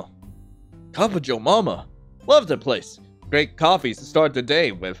Mama. Cup of Joe Mama? Love the place. Great coffees to start the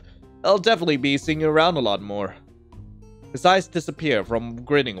day with. I'll definitely be seeing you around a lot more. His eyes disappear from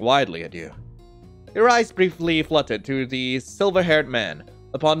grinning widely at you. Your eyes briefly fluttered to the silver-haired man.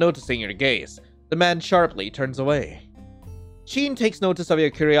 Upon noticing your gaze, the man sharply turns away. Jean takes notice of your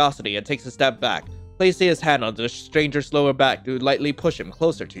curiosity and takes a step back, placing his hand on the stranger's lower back to lightly push him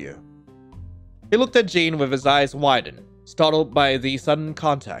closer to you. He looked at Jean with his eyes widened, startled by the sudden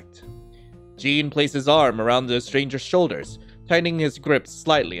contact. Jean placed his arm around the stranger's shoulders, tightening his grip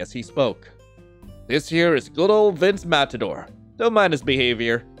slightly as he spoke. This here is good old Vince Matador. Don't mind his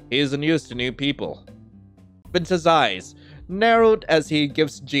behavior. He isn't used to new people. Vince's eyes narrowed as he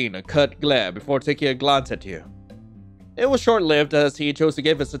gives Jean a curt glare before taking a glance at you. It was short-lived as he chose to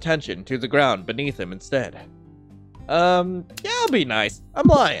give his attention to the ground beneath him instead. Yeah, I'll be nice. I'm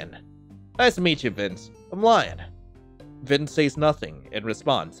Lion. Nice to meet you, Vince. I'm Lion. Vince says nothing in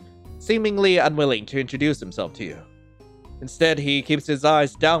response, seemingly unwilling to introduce himself to you. Instead, he keeps his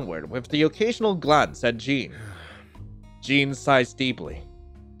eyes downward with the occasional glance at Jean. Jean sighs deeply.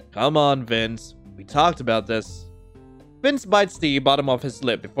 Come on, Vince. We talked about this. Vince bites the bottom of his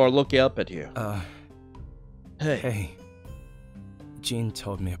lip before looking up at you. Hey. Jean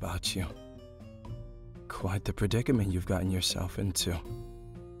told me about you. Quite the predicament you've gotten yourself into.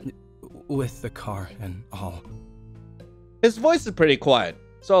 With the car and all. His voice is pretty quiet,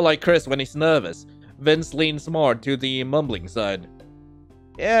 so like Chris when he's nervous, Vince leans more to the mumbling side.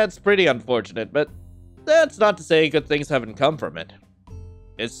 Yeah, it's pretty unfortunate, but that's not to say good things haven't come from it.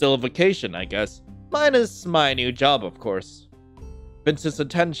 It's still a vacation, I guess. Minus my new job, of course. Vince's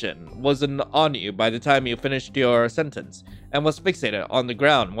attention wasn't on you by the time you finished your sentence, and was fixated on the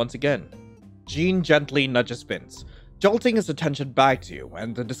ground once again. Jean gently nudges Vince, jolting his attention back to you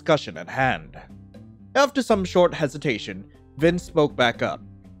and the discussion at hand. After some short hesitation, Vince spoke back up.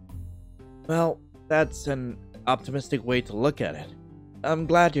 Well, that's an optimistic way to look at it. I'm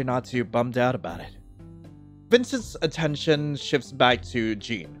glad you're not too bummed out about it. Vince's attention shifts back to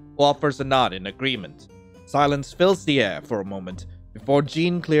Jean, who offers a nod in agreement. Silence fills the air for a moment before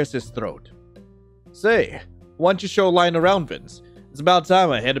Jean clears his throat. Say, why don't you show Lion around, Vince? It's about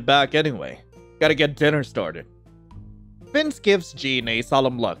time I headed back anyway. Gotta get dinner started. Vince gives Jean a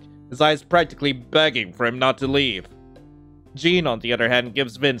solemn look, his eyes practically begging for him not to leave. Jean, on the other hand,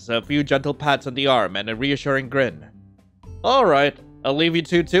 gives Vince a few gentle pats on the arm and a reassuring grin. Alright, I'll leave you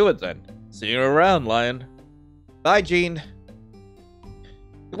two to it then. See you around, Lion. Bye, Jean.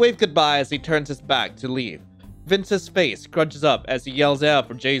 He waves goodbye as he turns his back to leave. Vince's face crunches up as he yells out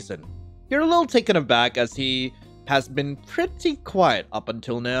for Jason. You're a little taken aback as he has been pretty quiet up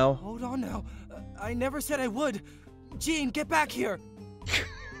until now. Hold on now. I never said I would. Jean, get back here.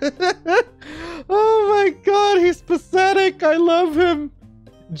 Oh my god, he's pathetic. I love him.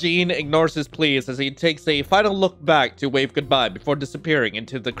 Jean ignores his pleas as he takes a final look back to wave goodbye before disappearing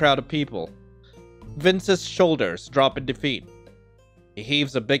into the crowd of people. Vince's shoulders drop in defeat. He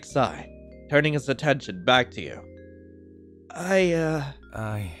heaves a big sigh, turning his attention back to you. I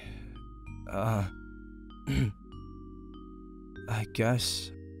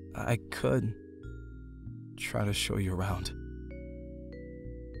guess I could try to show you around.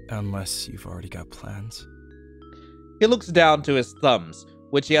 Unless you've already got plans. He looks down to his thumbs,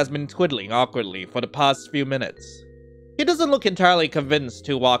 which he has been twiddling awkwardly for the past few minutes. He doesn't look entirely convinced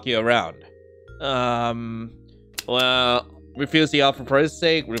to walk you around. Well, refuse the offer for his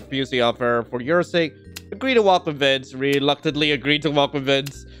sake, refuse the offer for your sake, agree to walk with Vince, reluctantly agree to walk with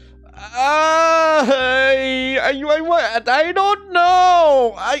Vince. I don't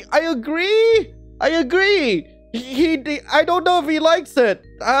know. I agree. I agree. I don't know if he likes it.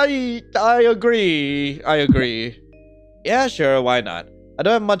 I agree. Yeah, sure, why not? I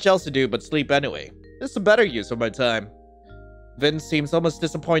don't have much else to do but sleep anyway. This is a better use of my time. Vince seems almost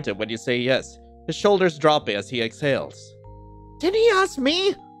disappointed when you say yes. His shoulders drop as he exhales. Didn't he ask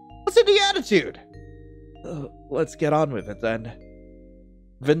me? What's in the attitude? Let's get on with it then.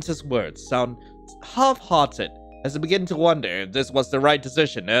 Vince's words sound half-hearted as you begin to wonder if this was the right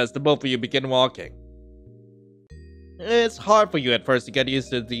decision as the both of you begin walking. It's hard for you at first to get used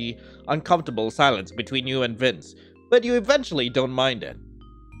to the uncomfortable silence between you and Vince, but you eventually don't mind it.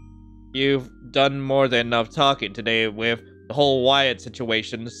 You've done more than enough talking today with the whole Wyatt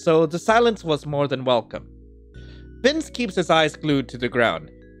situation, so the silence was more than welcome. Vince keeps his eyes glued to the ground,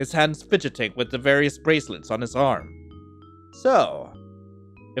 his hands fidgeting with the various bracelets on his arm. So,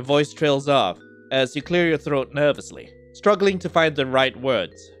 your voice trails off as you clear your throat nervously, struggling to find the right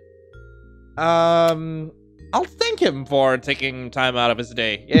words. I'll thank him for taking time out of his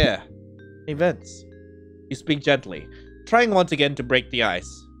day, yeah. Hey Vince, you speak gently, trying once again to break the ice.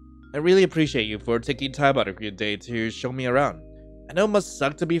 I really appreciate you for taking time out of your day to show me around. I know it must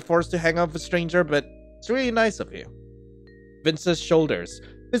suck to be forced to hang out with a stranger, but it's really nice of you. Vince's shoulders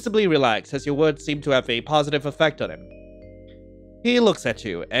visibly relax as your words seem to have a positive effect on him. He looks at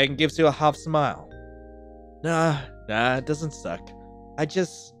you and gives you a half smile. Nah, it doesn't suck. I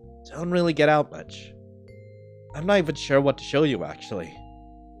just don't really get out much. I'm not even sure what to show you, actually.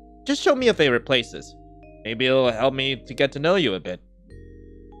 Just show me your favorite places. Maybe it'll help me to get to know you a bit.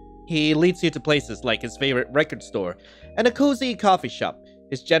 He leads you to places like his favorite record store and a cozy coffee shop,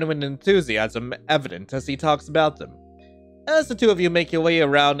 his genuine enthusiasm evident as he talks about them. As the two of you make your way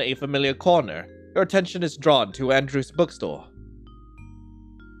around a familiar corner, your attention is drawn to Andrew's bookstore.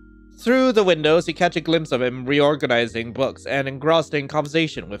 Through the windows, you catch a glimpse of him reorganizing books and engrossed in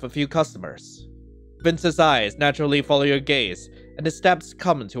conversation with a few customers. Vince's eyes naturally follow your gaze, and his steps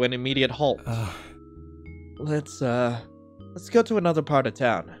come to an immediate halt. Let's go to another part of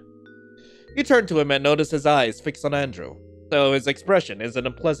town. You turn to him and notice his eyes fixed on Andrew, though his expression isn't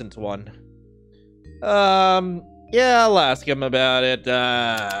a pleasant one. Yeah, I'll ask him about it,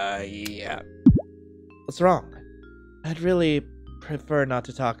 yeah. What's wrong? I'd really prefer not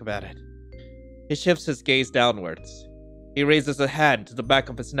to talk about it. He shifts his gaze downwards. He raises a hand to the back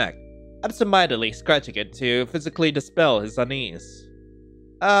of his neck, absentmindedly scratching it to physically dispel his unease.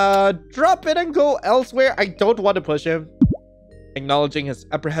 Drop it and go elsewhere. I don't want to push him. Acknowledging his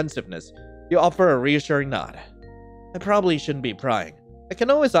apprehensiveness, you offer a reassuring nod. I probably shouldn't be prying. I can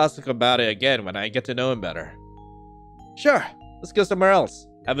always ask him about it again when I get to know him better. Sure, let's go somewhere else.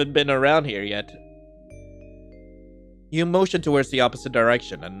 Haven't been around here yet. You motion towards the opposite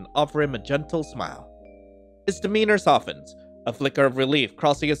direction and offer him a gentle smile. His demeanor softens, a flicker of relief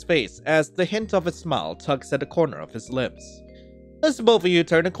crossing his face as the hint of a smile tugs at the corner of his lips. As both of you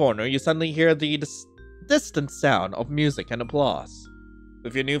turn a corner, you suddenly hear the distant sound of music and applause.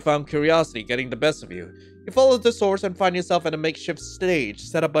 With your newfound curiosity getting the best of you, you follow the source and find yourself at a makeshift stage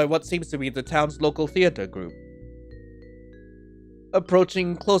set up by what seems to be the town's local theater group.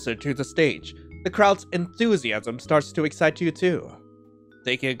 Approaching closer to the stage, the crowd's enthusiasm starts to excite you too.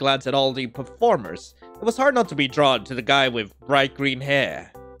 Taking a glance at all the performers, it was hard not to be drawn to the guy with bright green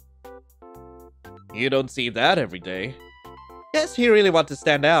hair. You don't see that every day. Guess he really wants to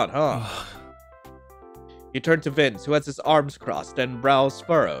stand out, huh? You turn to Vince, who has his arms crossed and brows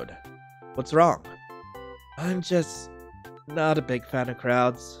furrowed. What's wrong? I'm just not a big fan of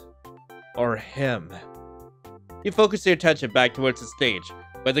crowds. Or him. You focus your attention back towards the stage,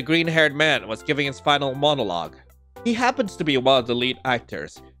 where the green-haired man was giving his final monologue. He happens to be one of the lead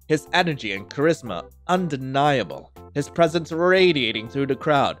actors, his energy and charisma undeniable, his presence radiating through the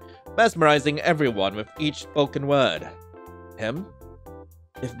crowd, mesmerizing everyone with each spoken word. Him?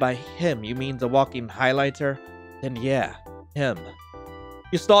 If by him you mean the walking highlighter, then yeah, him.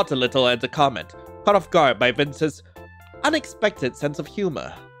 You start a little at the comment, caught off guard by Vince's unexpected sense of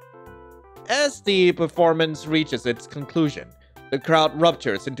humor. As the performance reaches its conclusion, the crowd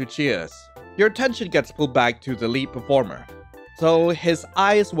ruptures into cheers. Your attention gets pulled back to the lead performer, so his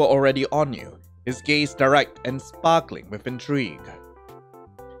eyes were already on you, his gaze direct and sparkling with intrigue.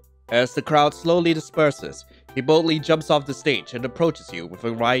 As the crowd slowly disperses, he boldly jumps off the stage and approaches you with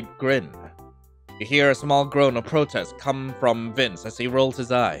a wide grin. You hear a small groan of protest come from Vince as he rolls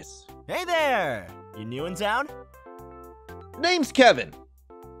his eyes. Hey there! You new in town? Name's Kevin.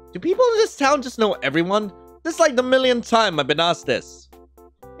 Do people in this town just know everyone? This is like the millionth time I've been asked this.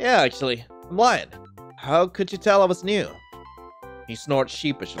 Yeah, actually, I'm lying. How could you tell I was new? He snorts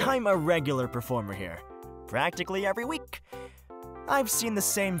sheepishly. I'm a regular performer here. Practically every week. I've seen the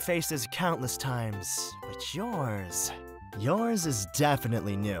same faces countless times, but yours is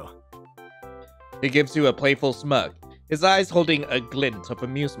definitely new. He gives you a playful smug, his eyes holding a glint of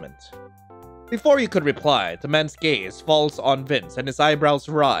amusement. Before you could reply, the man's gaze falls on Vince and his eyebrows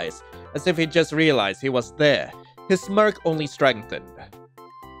rise, as if he just realized he was there. His smirk only strengthened.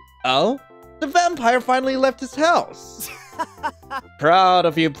 Oh? The vampire finally left his house! Proud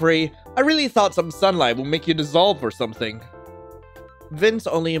of you, Pri. I really thought some sunlight would make you dissolve or something. Vince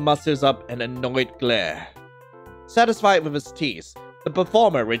only musters up an annoyed glare. Satisfied with his tease, the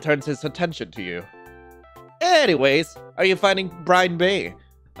performer returns his attention to you. Anyways, are you finding Brine Bay?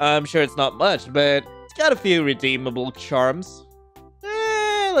 I'm sure it's not much, but it's got a few redeemable charms.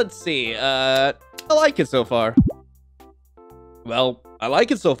 Let's see, I like it so far. Well, I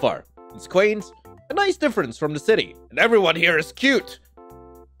like it so far. It's quaint, a nice difference from the city, and everyone here is cute.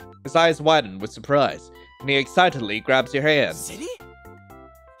 His eyes widen with surprise, and he excitedly grabs your hand. City?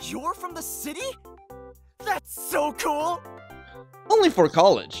 You're from the city? That's so cool! Only for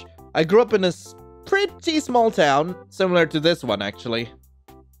college. I grew up in a pretty small town, similar to this one actually.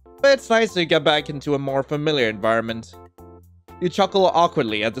 But it's nice to get back into a more familiar environment. You chuckle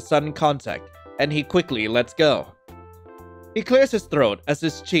awkwardly at the sudden contact, and he quickly lets go. He clears his throat as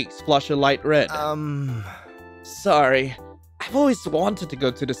his cheeks flush a light red. Sorry, I've always wanted to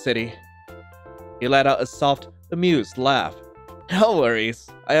go to the city. He let out a soft, amused laugh. No worries,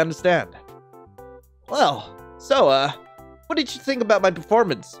 I understand. Well, so, what did you think about my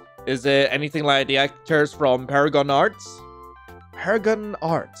performance? Is it anything like the actors from Paragon Arts? Paragon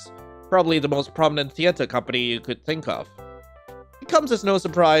Arts? Probably the most prominent theater company you could think of. It comes as no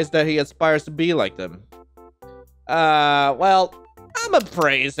surprise that he aspires to be like them. Well, I'ma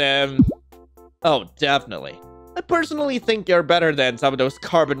praise him. Oh, definitely. I personally think you're better than some of those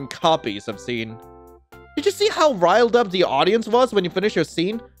carbon copies I've seen. Did you see how riled up the audience was when you finished your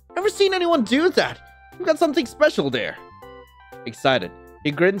scene? Never seen anyone do that. You've got something special there. Excited,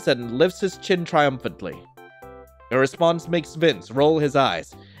 he grins and lifts his chin triumphantly. Your response makes Vince roll his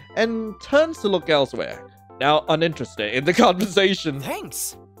eyes and turns to look elsewhere, now uninterested in the conversation.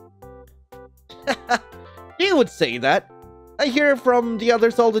 Thanks! You would say that. I hear it from the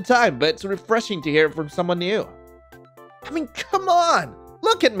others all the time, but it's refreshing to hear it from someone new. I mean, come on!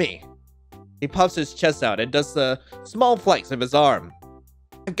 Look at me! He puffs his chest out and does a small flex of his arm.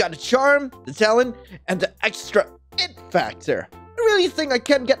 I've got the charm, the talent, and the extra it factor. I really think I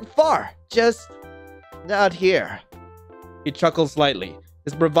can get far, just not here. He chuckles slightly,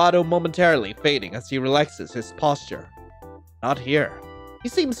 his bravado momentarily fading as he relaxes his posture. Not here. He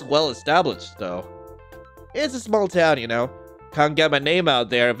seems well established, though. It's a small town, you know. Can't get my name out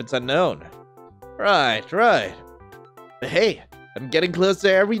there if it's unknown. Right. But hey, I'm getting closer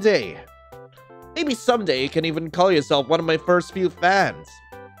every day. Maybe someday you can even call yourself one of my first few fans.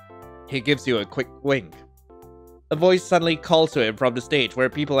 He gives you a quick wink. A voice suddenly calls to him from the stage where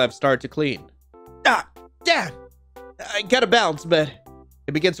people have started to clean. Ah, damn! I gotta bounce, but...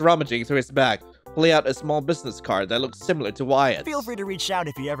 He begins rummaging through his bag, pulling out a small business card that looks similar to Wyatt's. Feel free to reach out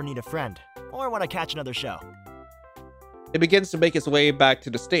if you ever need a friend, or want to catch another show. He begins to make his way back to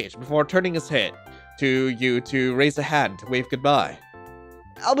the stage before turning his head to you to raise a hand to wave goodbye.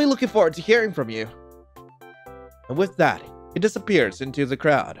 I'll be looking forward to hearing from you. And with that, he disappears into the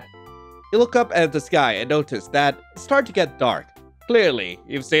crowd. You look up at the sky and notice that it's starting to get dark. Clearly,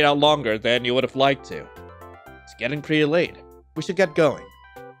 you've stayed out longer than you would have liked to. It's getting pretty late. We should get going.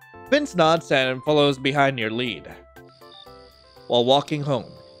 Vince nods and follows behind your lead. While walking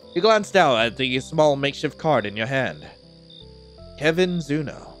home, you glance down at the small makeshift card in your hand. Kevin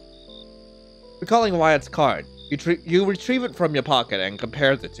Zuno. Recalling Wyatt's card, you retrieve it from your pocket and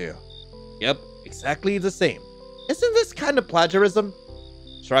compare the two. Yep, exactly the same. Isn't this kind of plagiarism?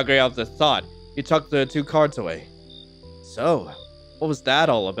 Shrugging off the thought, you tuck the two cards away. So, what was that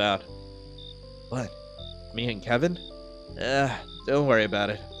all about? What? Me and Kevin? Don't worry about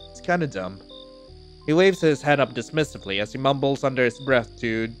it. It's kinda dumb. He waves his hand up dismissively as he mumbles under his breath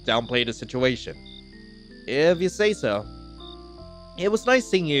to downplay the situation. If you say so. It was nice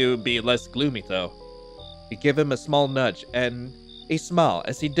seeing you be less gloomy, though. You give him a small nudge and a smile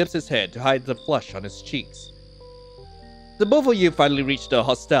as he dips his head to hide the flush on his cheeks. The both of you finally reach the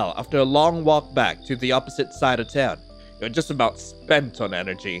hostel after a long walk back to the opposite side of town. You're just about spent on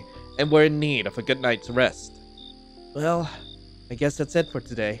energy and were in need of a good night's rest. Well, I guess that's it for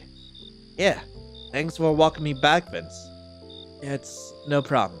today. Yeah, thanks for walking me back, Vince. It's no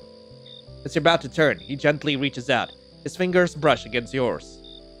problem. As you're about to turn, he gently reaches out. His fingers brush against yours.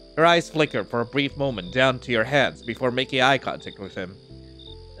 Your eyes flicker for a brief moment down to your hands before making eye contact with him.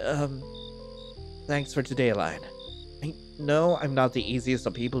 Thanks for today, Lion. I know I'm not the easiest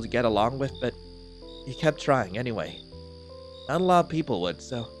of people to get along with, but you kept trying anyway. Not a lot of people would,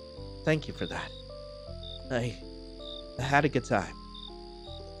 so thank you for that. I had a good time.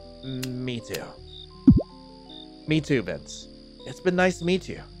 Me too. Me too, Vince. It's been nice to meet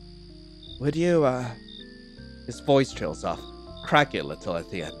you. Would you, His voice trails off, cracking a little at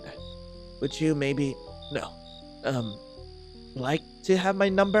the end. Would you maybe... No. Like to have my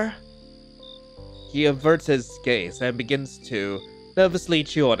number? He averts his gaze and begins to nervously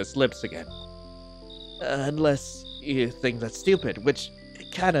chew on his lips again. Unless you think that's stupid, which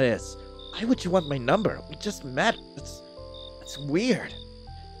it kinda is. Why would you want my number? We just met. That's weird.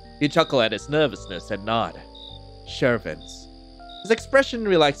 You chuckle at his nervousness and nod. Sure, Vince. His expression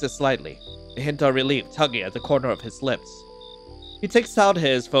relaxes slightly, a hint of relief tugging at the corner of his lips. He takes out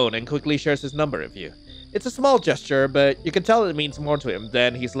his phone and quickly shares his number with you. It's a small gesture, but you can tell it means more to him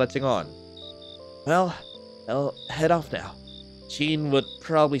than he's letting on. Well, I'll head off now. Jean would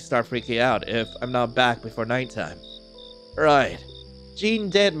probably start freaking out if I'm not back before nighttime. Right. Jean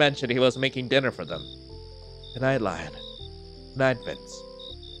did mention he was making dinner for them. Good night, Lion. Good night, Vince.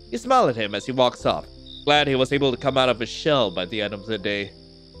 You smile at him as he walks off, glad he was able to come out of his shell by the end of the day.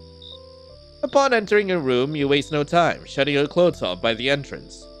 Upon entering your room, you waste no time, shutting your clothes off by the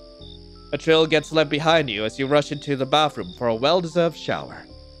entrance. A trail gets left behind you as you rush into the bathroom for a well-deserved shower.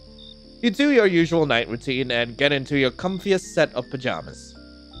 You do your usual night routine and get into your comfiest set of pajamas.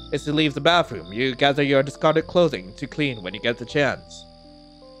 As you leave the bathroom, you gather your discarded clothing to clean when you get the chance.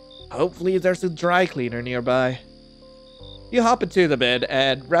 Hopefully there's a dry cleaner nearby. You hop into the bed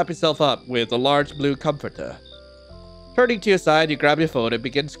and wrap yourself up with a large blue comforter. Turning to your side, you grab your phone and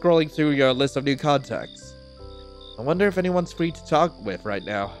begin scrolling through your list of new contacts. I wonder if anyone's free to talk with right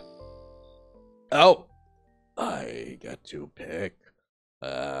now. Oh, I get to pick. I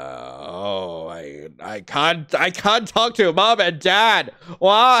can't talk to Mom and Dad.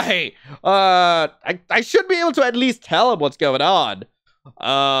 Why? I should be able to at least tell him what's going on.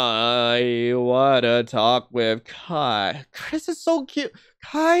 I wanna talk with Kai. This is so cute.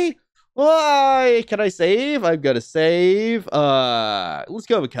 Kai? Why? Can I save? I'm gonna save. Let's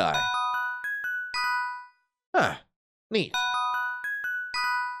go with Kai. Huh. Neat.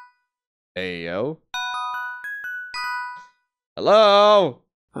 Hey, yo. Hello?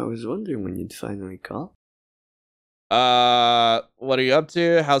 I was wondering when you'd finally call. What are you up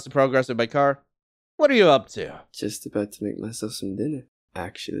to? How's the progress in my car? What are you up to? Just about to make myself some dinner.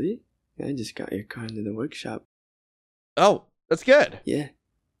 Actually, I just got your car into the workshop. Oh, that's good. Yeah,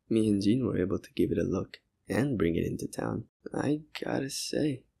 me and Jean were able to give it a look and bring it into town. I gotta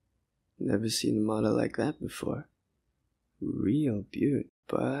say, never seen a model like that before. Real beaut,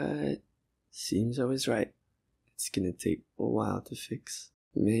 but seems I was right. It's gonna take a while to fix.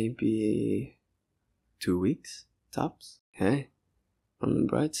 Maybe 2 weeks, tops. Hey, on the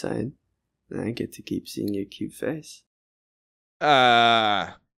bright side, I get to keep seeing your cute face.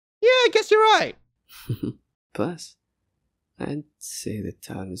 Yeah, I guess you're right. Plus, I'd say the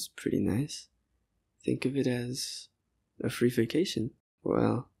town is pretty nice. Think of it as a free vacation.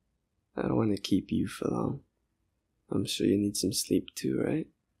 Well, I don't want to keep you for long. I'm sure you need some sleep too, right?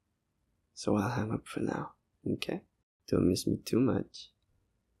 So I'll hang up for now, okay? Don't miss me too much.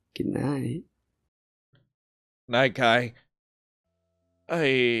 Good night. Night, Kai.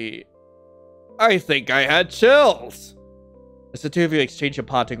 I think I had chills. As the two of you exchange your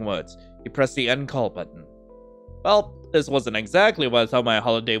parting words, you press the end call button. Well, this wasn't exactly what I thought my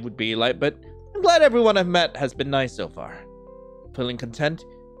holiday would be like, but I'm glad everyone I've met has been nice so far. Feeling content,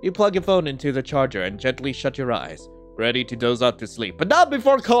 you plug your phone into the charger and gently shut your eyes, ready to doze off to sleep, but not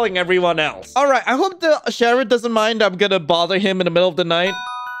before calling everyone else. Alright, I hope the sheriff doesn't mind I'm gonna bother him in the middle of the night.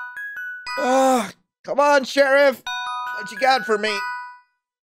 Come on, Sheriff. What you got for me?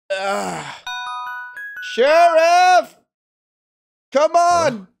 Sheriff! Come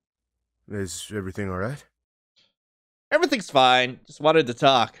on! Is everything alright? Everything's fine. Just wanted to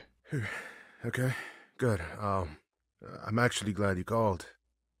talk. Okay. Good. I'm actually glad you called.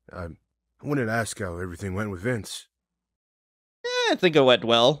 I wanted to ask how everything went with Vince. I think it went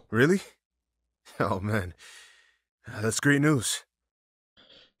well. Really? Oh, man. That's great news.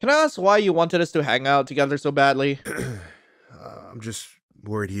 Can I ask why you wanted us to hang out together so badly? I'm just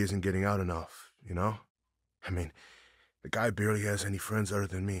worried he isn't getting out enough, you know? I mean, the guy barely has any friends other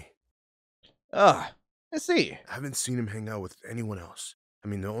than me. Ah, I see. I haven't seen him hang out with anyone else. I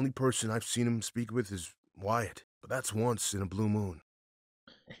mean, the only person I've seen him speak with is Wyatt, but that's once in a blue moon.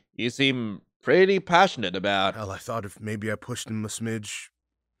 You seem pretty passionate about... Hell, I thought if maybe I pushed him a smidge,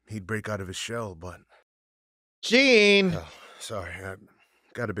 he'd break out of his shell, but... Gene! Oh, sorry, I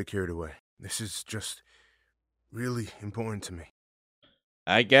got a bit carried away. This is just really important to me.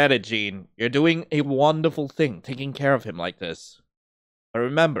 I get it, Gene. You're doing a wonderful thing, taking care of him like this. But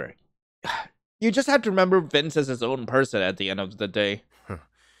remember, you just have to remember Vince as his own person at the end of the day.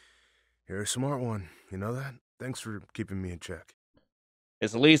 You're a smart one, you know that? Thanks for keeping me in check.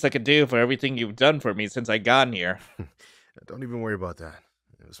 It's the least I could do for everything you've done for me since I got here. Don't even worry about that.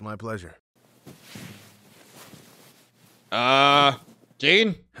 It was my pleasure.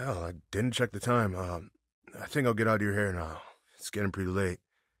 Gene? Hell, I didn't check the time. I think I'll get out of your hair now. It's getting pretty late.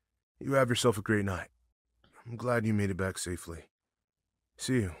 You have yourself a great night. I'm glad you made it back safely.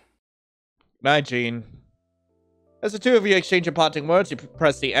 See you. Night, Gene. As the two of you exchange your parting words, you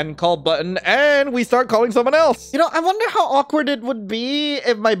press the end call button, and we start calling someone else. You know, I wonder how awkward it would be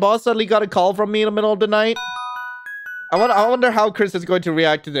if my boss suddenly got a call from me in the middle of the night. I wonder how Chris is going to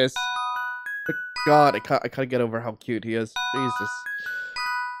react to this. But God, I can't get over how cute he is. Jesus.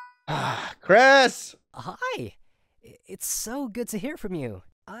 Chris! Hi! It's so good to hear from you.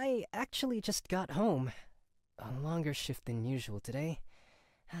 I actually just got home. A longer shift than usual today.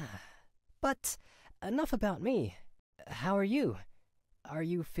 But enough about me. How are you? Are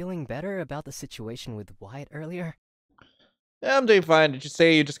you feeling better about the situation with Wyatt earlier? Yeah, I'm doing fine. Did you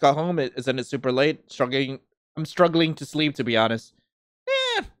say you just got home? Isn't it super late? I'm struggling to sleep, to be honest.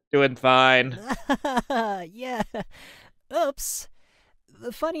 Doing fine. Yeah. Oops.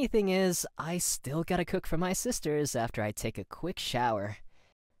 The funny thing is, I still gotta cook for my sisters after I take a quick shower.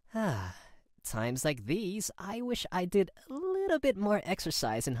 Times like these, I wish I did a little bit more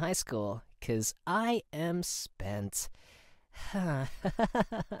exercise in high school, 'cause I am spent.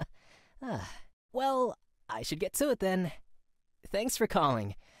 Well, I should get to it then. Thanks for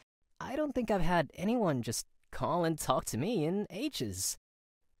calling. I don't think I've had anyone just call and talk to me in ages.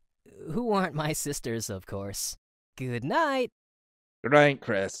 Who aren't my sisters, of course. Good night. Good night,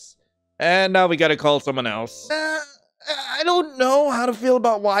 Chris. And now we gotta call someone else. I don't know how to feel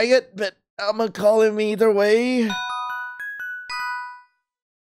about Wyatt, but I'm gonna call him either way.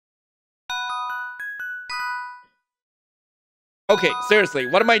 Okay, seriously,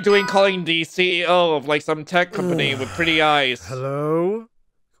 what am I doing calling the CEO of like some tech company with pretty eyes? Hello?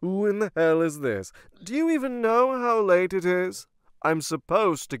 Who in the hell is this? Do you even know how late it is? I'm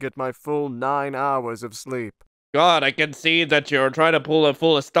supposed to get my full 9 hours of sleep. God, I can see that you're trying to pull a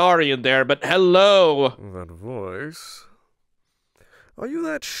full Astarian there, but hello! That voice... Are you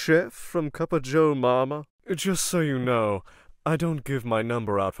that chef from Cup of Joe Mama? Just so you know, I don't give my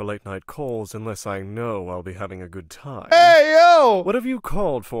number out for late-night calls unless I know I'll be having a good time. Hey, yo! Whatever you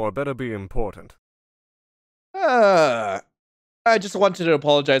called for better be important. I just wanted to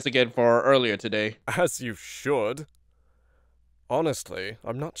apologize again for earlier today. As you should. Honestly,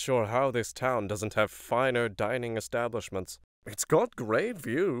 I'm not sure how this town doesn't have finer dining establishments. It's got great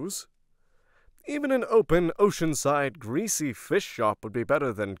views. Even an open, oceanside, greasy fish shop would be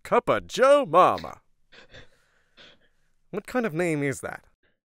better than Cup of Joe Mama. What kind of name is that?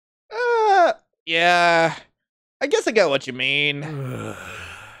 Yeah. I guess I get what you mean.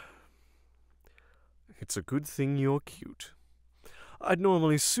 It's a good thing you're cute. I'd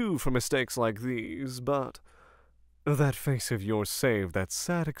normally sue for mistakes like these, but that face of yours saved that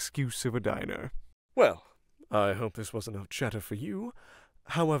sad excuse of a diner. Well, I hope this wasn't enough chatter for you.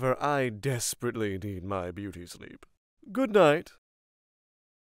 However, I desperately need my beauty sleep. Good night.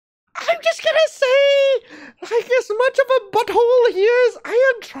 I'm just gonna say, like, as much of a butthole he is,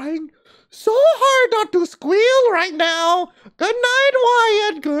 I am trying so hard not to squeal right now. Good night,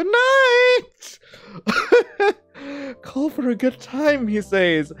 Wyatt. Good night. Call for a good time, he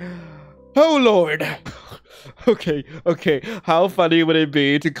says. Oh, Lord. Okay. How funny would it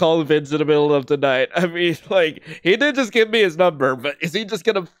be to call Vince in the middle of the night? I mean, like, he did just give me his number, but is he just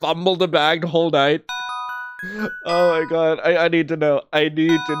gonna fumble the bag the whole night? Oh my God, I need to know. I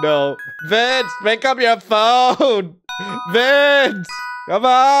need to know. Vince, pick up your phone. Vince, come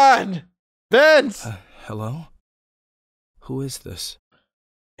on. Vince. Hello? Who is this?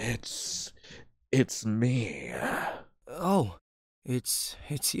 It's it's me. Oh, it's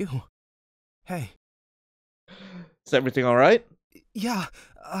you. Hey. Is everything alright? Yeah,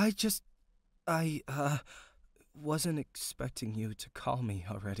 I wasn't expecting you to call me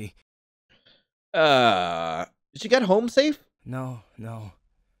already. Did you get home safe? No.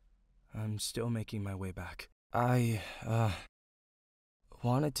 I'm still making my way back. I,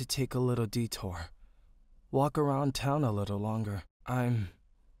 wanted to take a little detour. Walk around town a little longer. I'm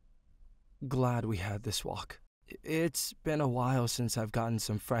glad we had this walk. It's been a while since I've gotten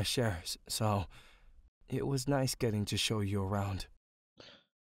some fresh air, so it was nice getting to show you around.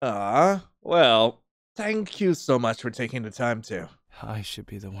 Well, thank you so much for taking the time to. I should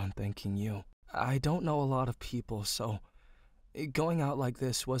be the one thanking you. I don't know a lot of people, so going out like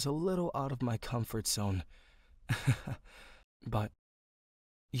this was a little out of my comfort zone. But,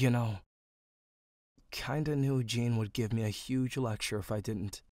 you know, kinda knew Gene would give me a huge lecture if I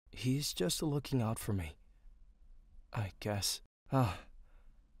didn't. He's just looking out for me, I guess.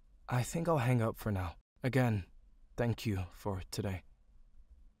 I think I'll hang up for now. Again, thank you for today.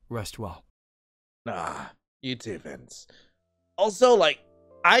 Rest well. You too, Vince. Also, like,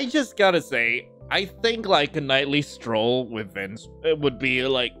 I just gotta say, I think, like, a nightly stroll with Vince, it would be,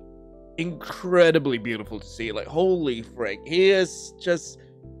 like, incredibly beautiful to see. Like, holy frick. He is just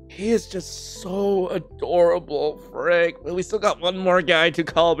so adorable, frick. But we still got one more guy to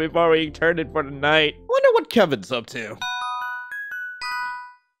call before we turn it for the night. Wonder what Kevin's up to.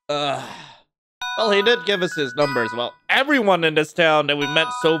 Well, he did give us his number as well. Everyone in this town that we met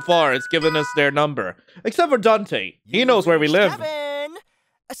so far has given us their number. Except for Dante. He knows where we live. Kevin!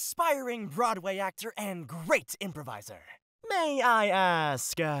 Aspiring Broadway actor and great improviser. May I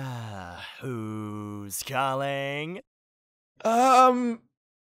ask, who's calling?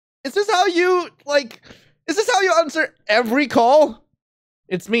 Is this how you answer every call?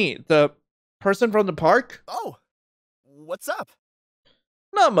 It's me, the person from the park. Oh, what's up?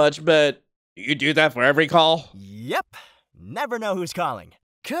 Not much, but you do that for every call? Yep. Never know who's calling.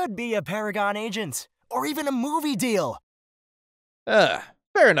 Could be a Paragon agent, or even a movie deal.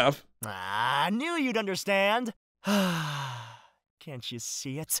 Fair enough. I knew you'd understand. Can't you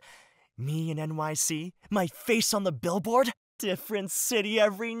see it? Me in NYC, my face on the billboard, different city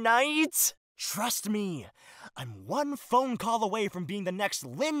every night. Trust me, I'm one phone call away from being the next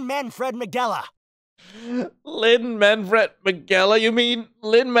Lin-Manfred Magella. Lin-Manfred Magella? You mean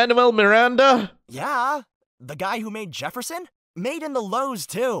Lin-Manuel Miranda? Yeah, the guy who made Jefferson? Made in the Lowe's,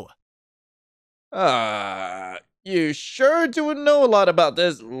 too. You sure do know a lot about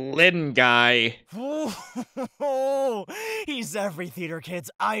this Lin guy. He's every theater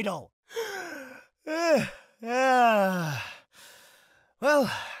kid's idol.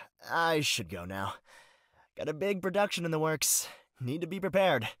 Well, I should go now. Got a big production in the works. Need to be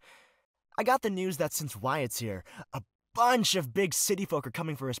prepared. I got the news that since Wyatt's here, a bunch of big city folk are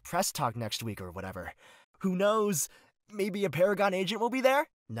coming for his press talk next week or whatever. Who knows? Maybe a Paragon agent will be there?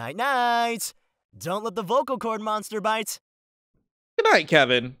 Night-night! Don't let the vocal cord monster bite. Good night,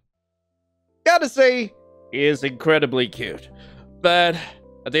 Kevin. Gotta say, he is incredibly cute. But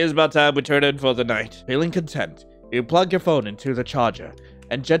I think it's about time we turn in for the night. Feeling content, you plug your phone into the charger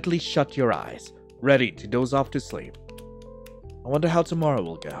and gently shut your eyes, ready to doze off to sleep. I wonder how tomorrow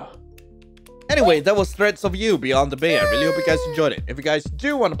will go. Anyway, that was Threats of You Beyond the Bay. I really hope you guys enjoyed it. If you guys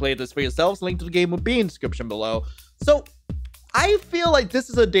do want to play this for yourselves, link to the game will be in the description below. So, I feel like this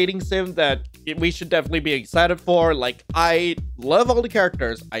is a dating sim that we should definitely be excited for. Like, I love all the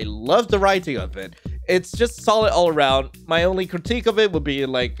characters. I love the writing of it. It's just solid all around. My only critique of it would be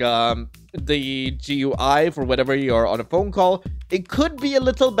like the GUI for whenever you're on a phone call. It could be a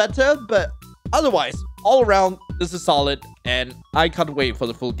little better, but otherwise, all around, this is solid, and I can't wait for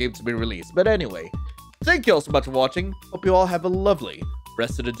the full game to be released. But anyway, thank you all so much for watching. Hope you all have a lovely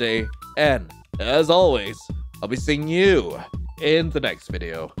rest of the day, and as always, I'll be seeing you in the next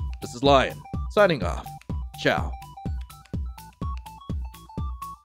video. This is Lion, signing off. Ciao.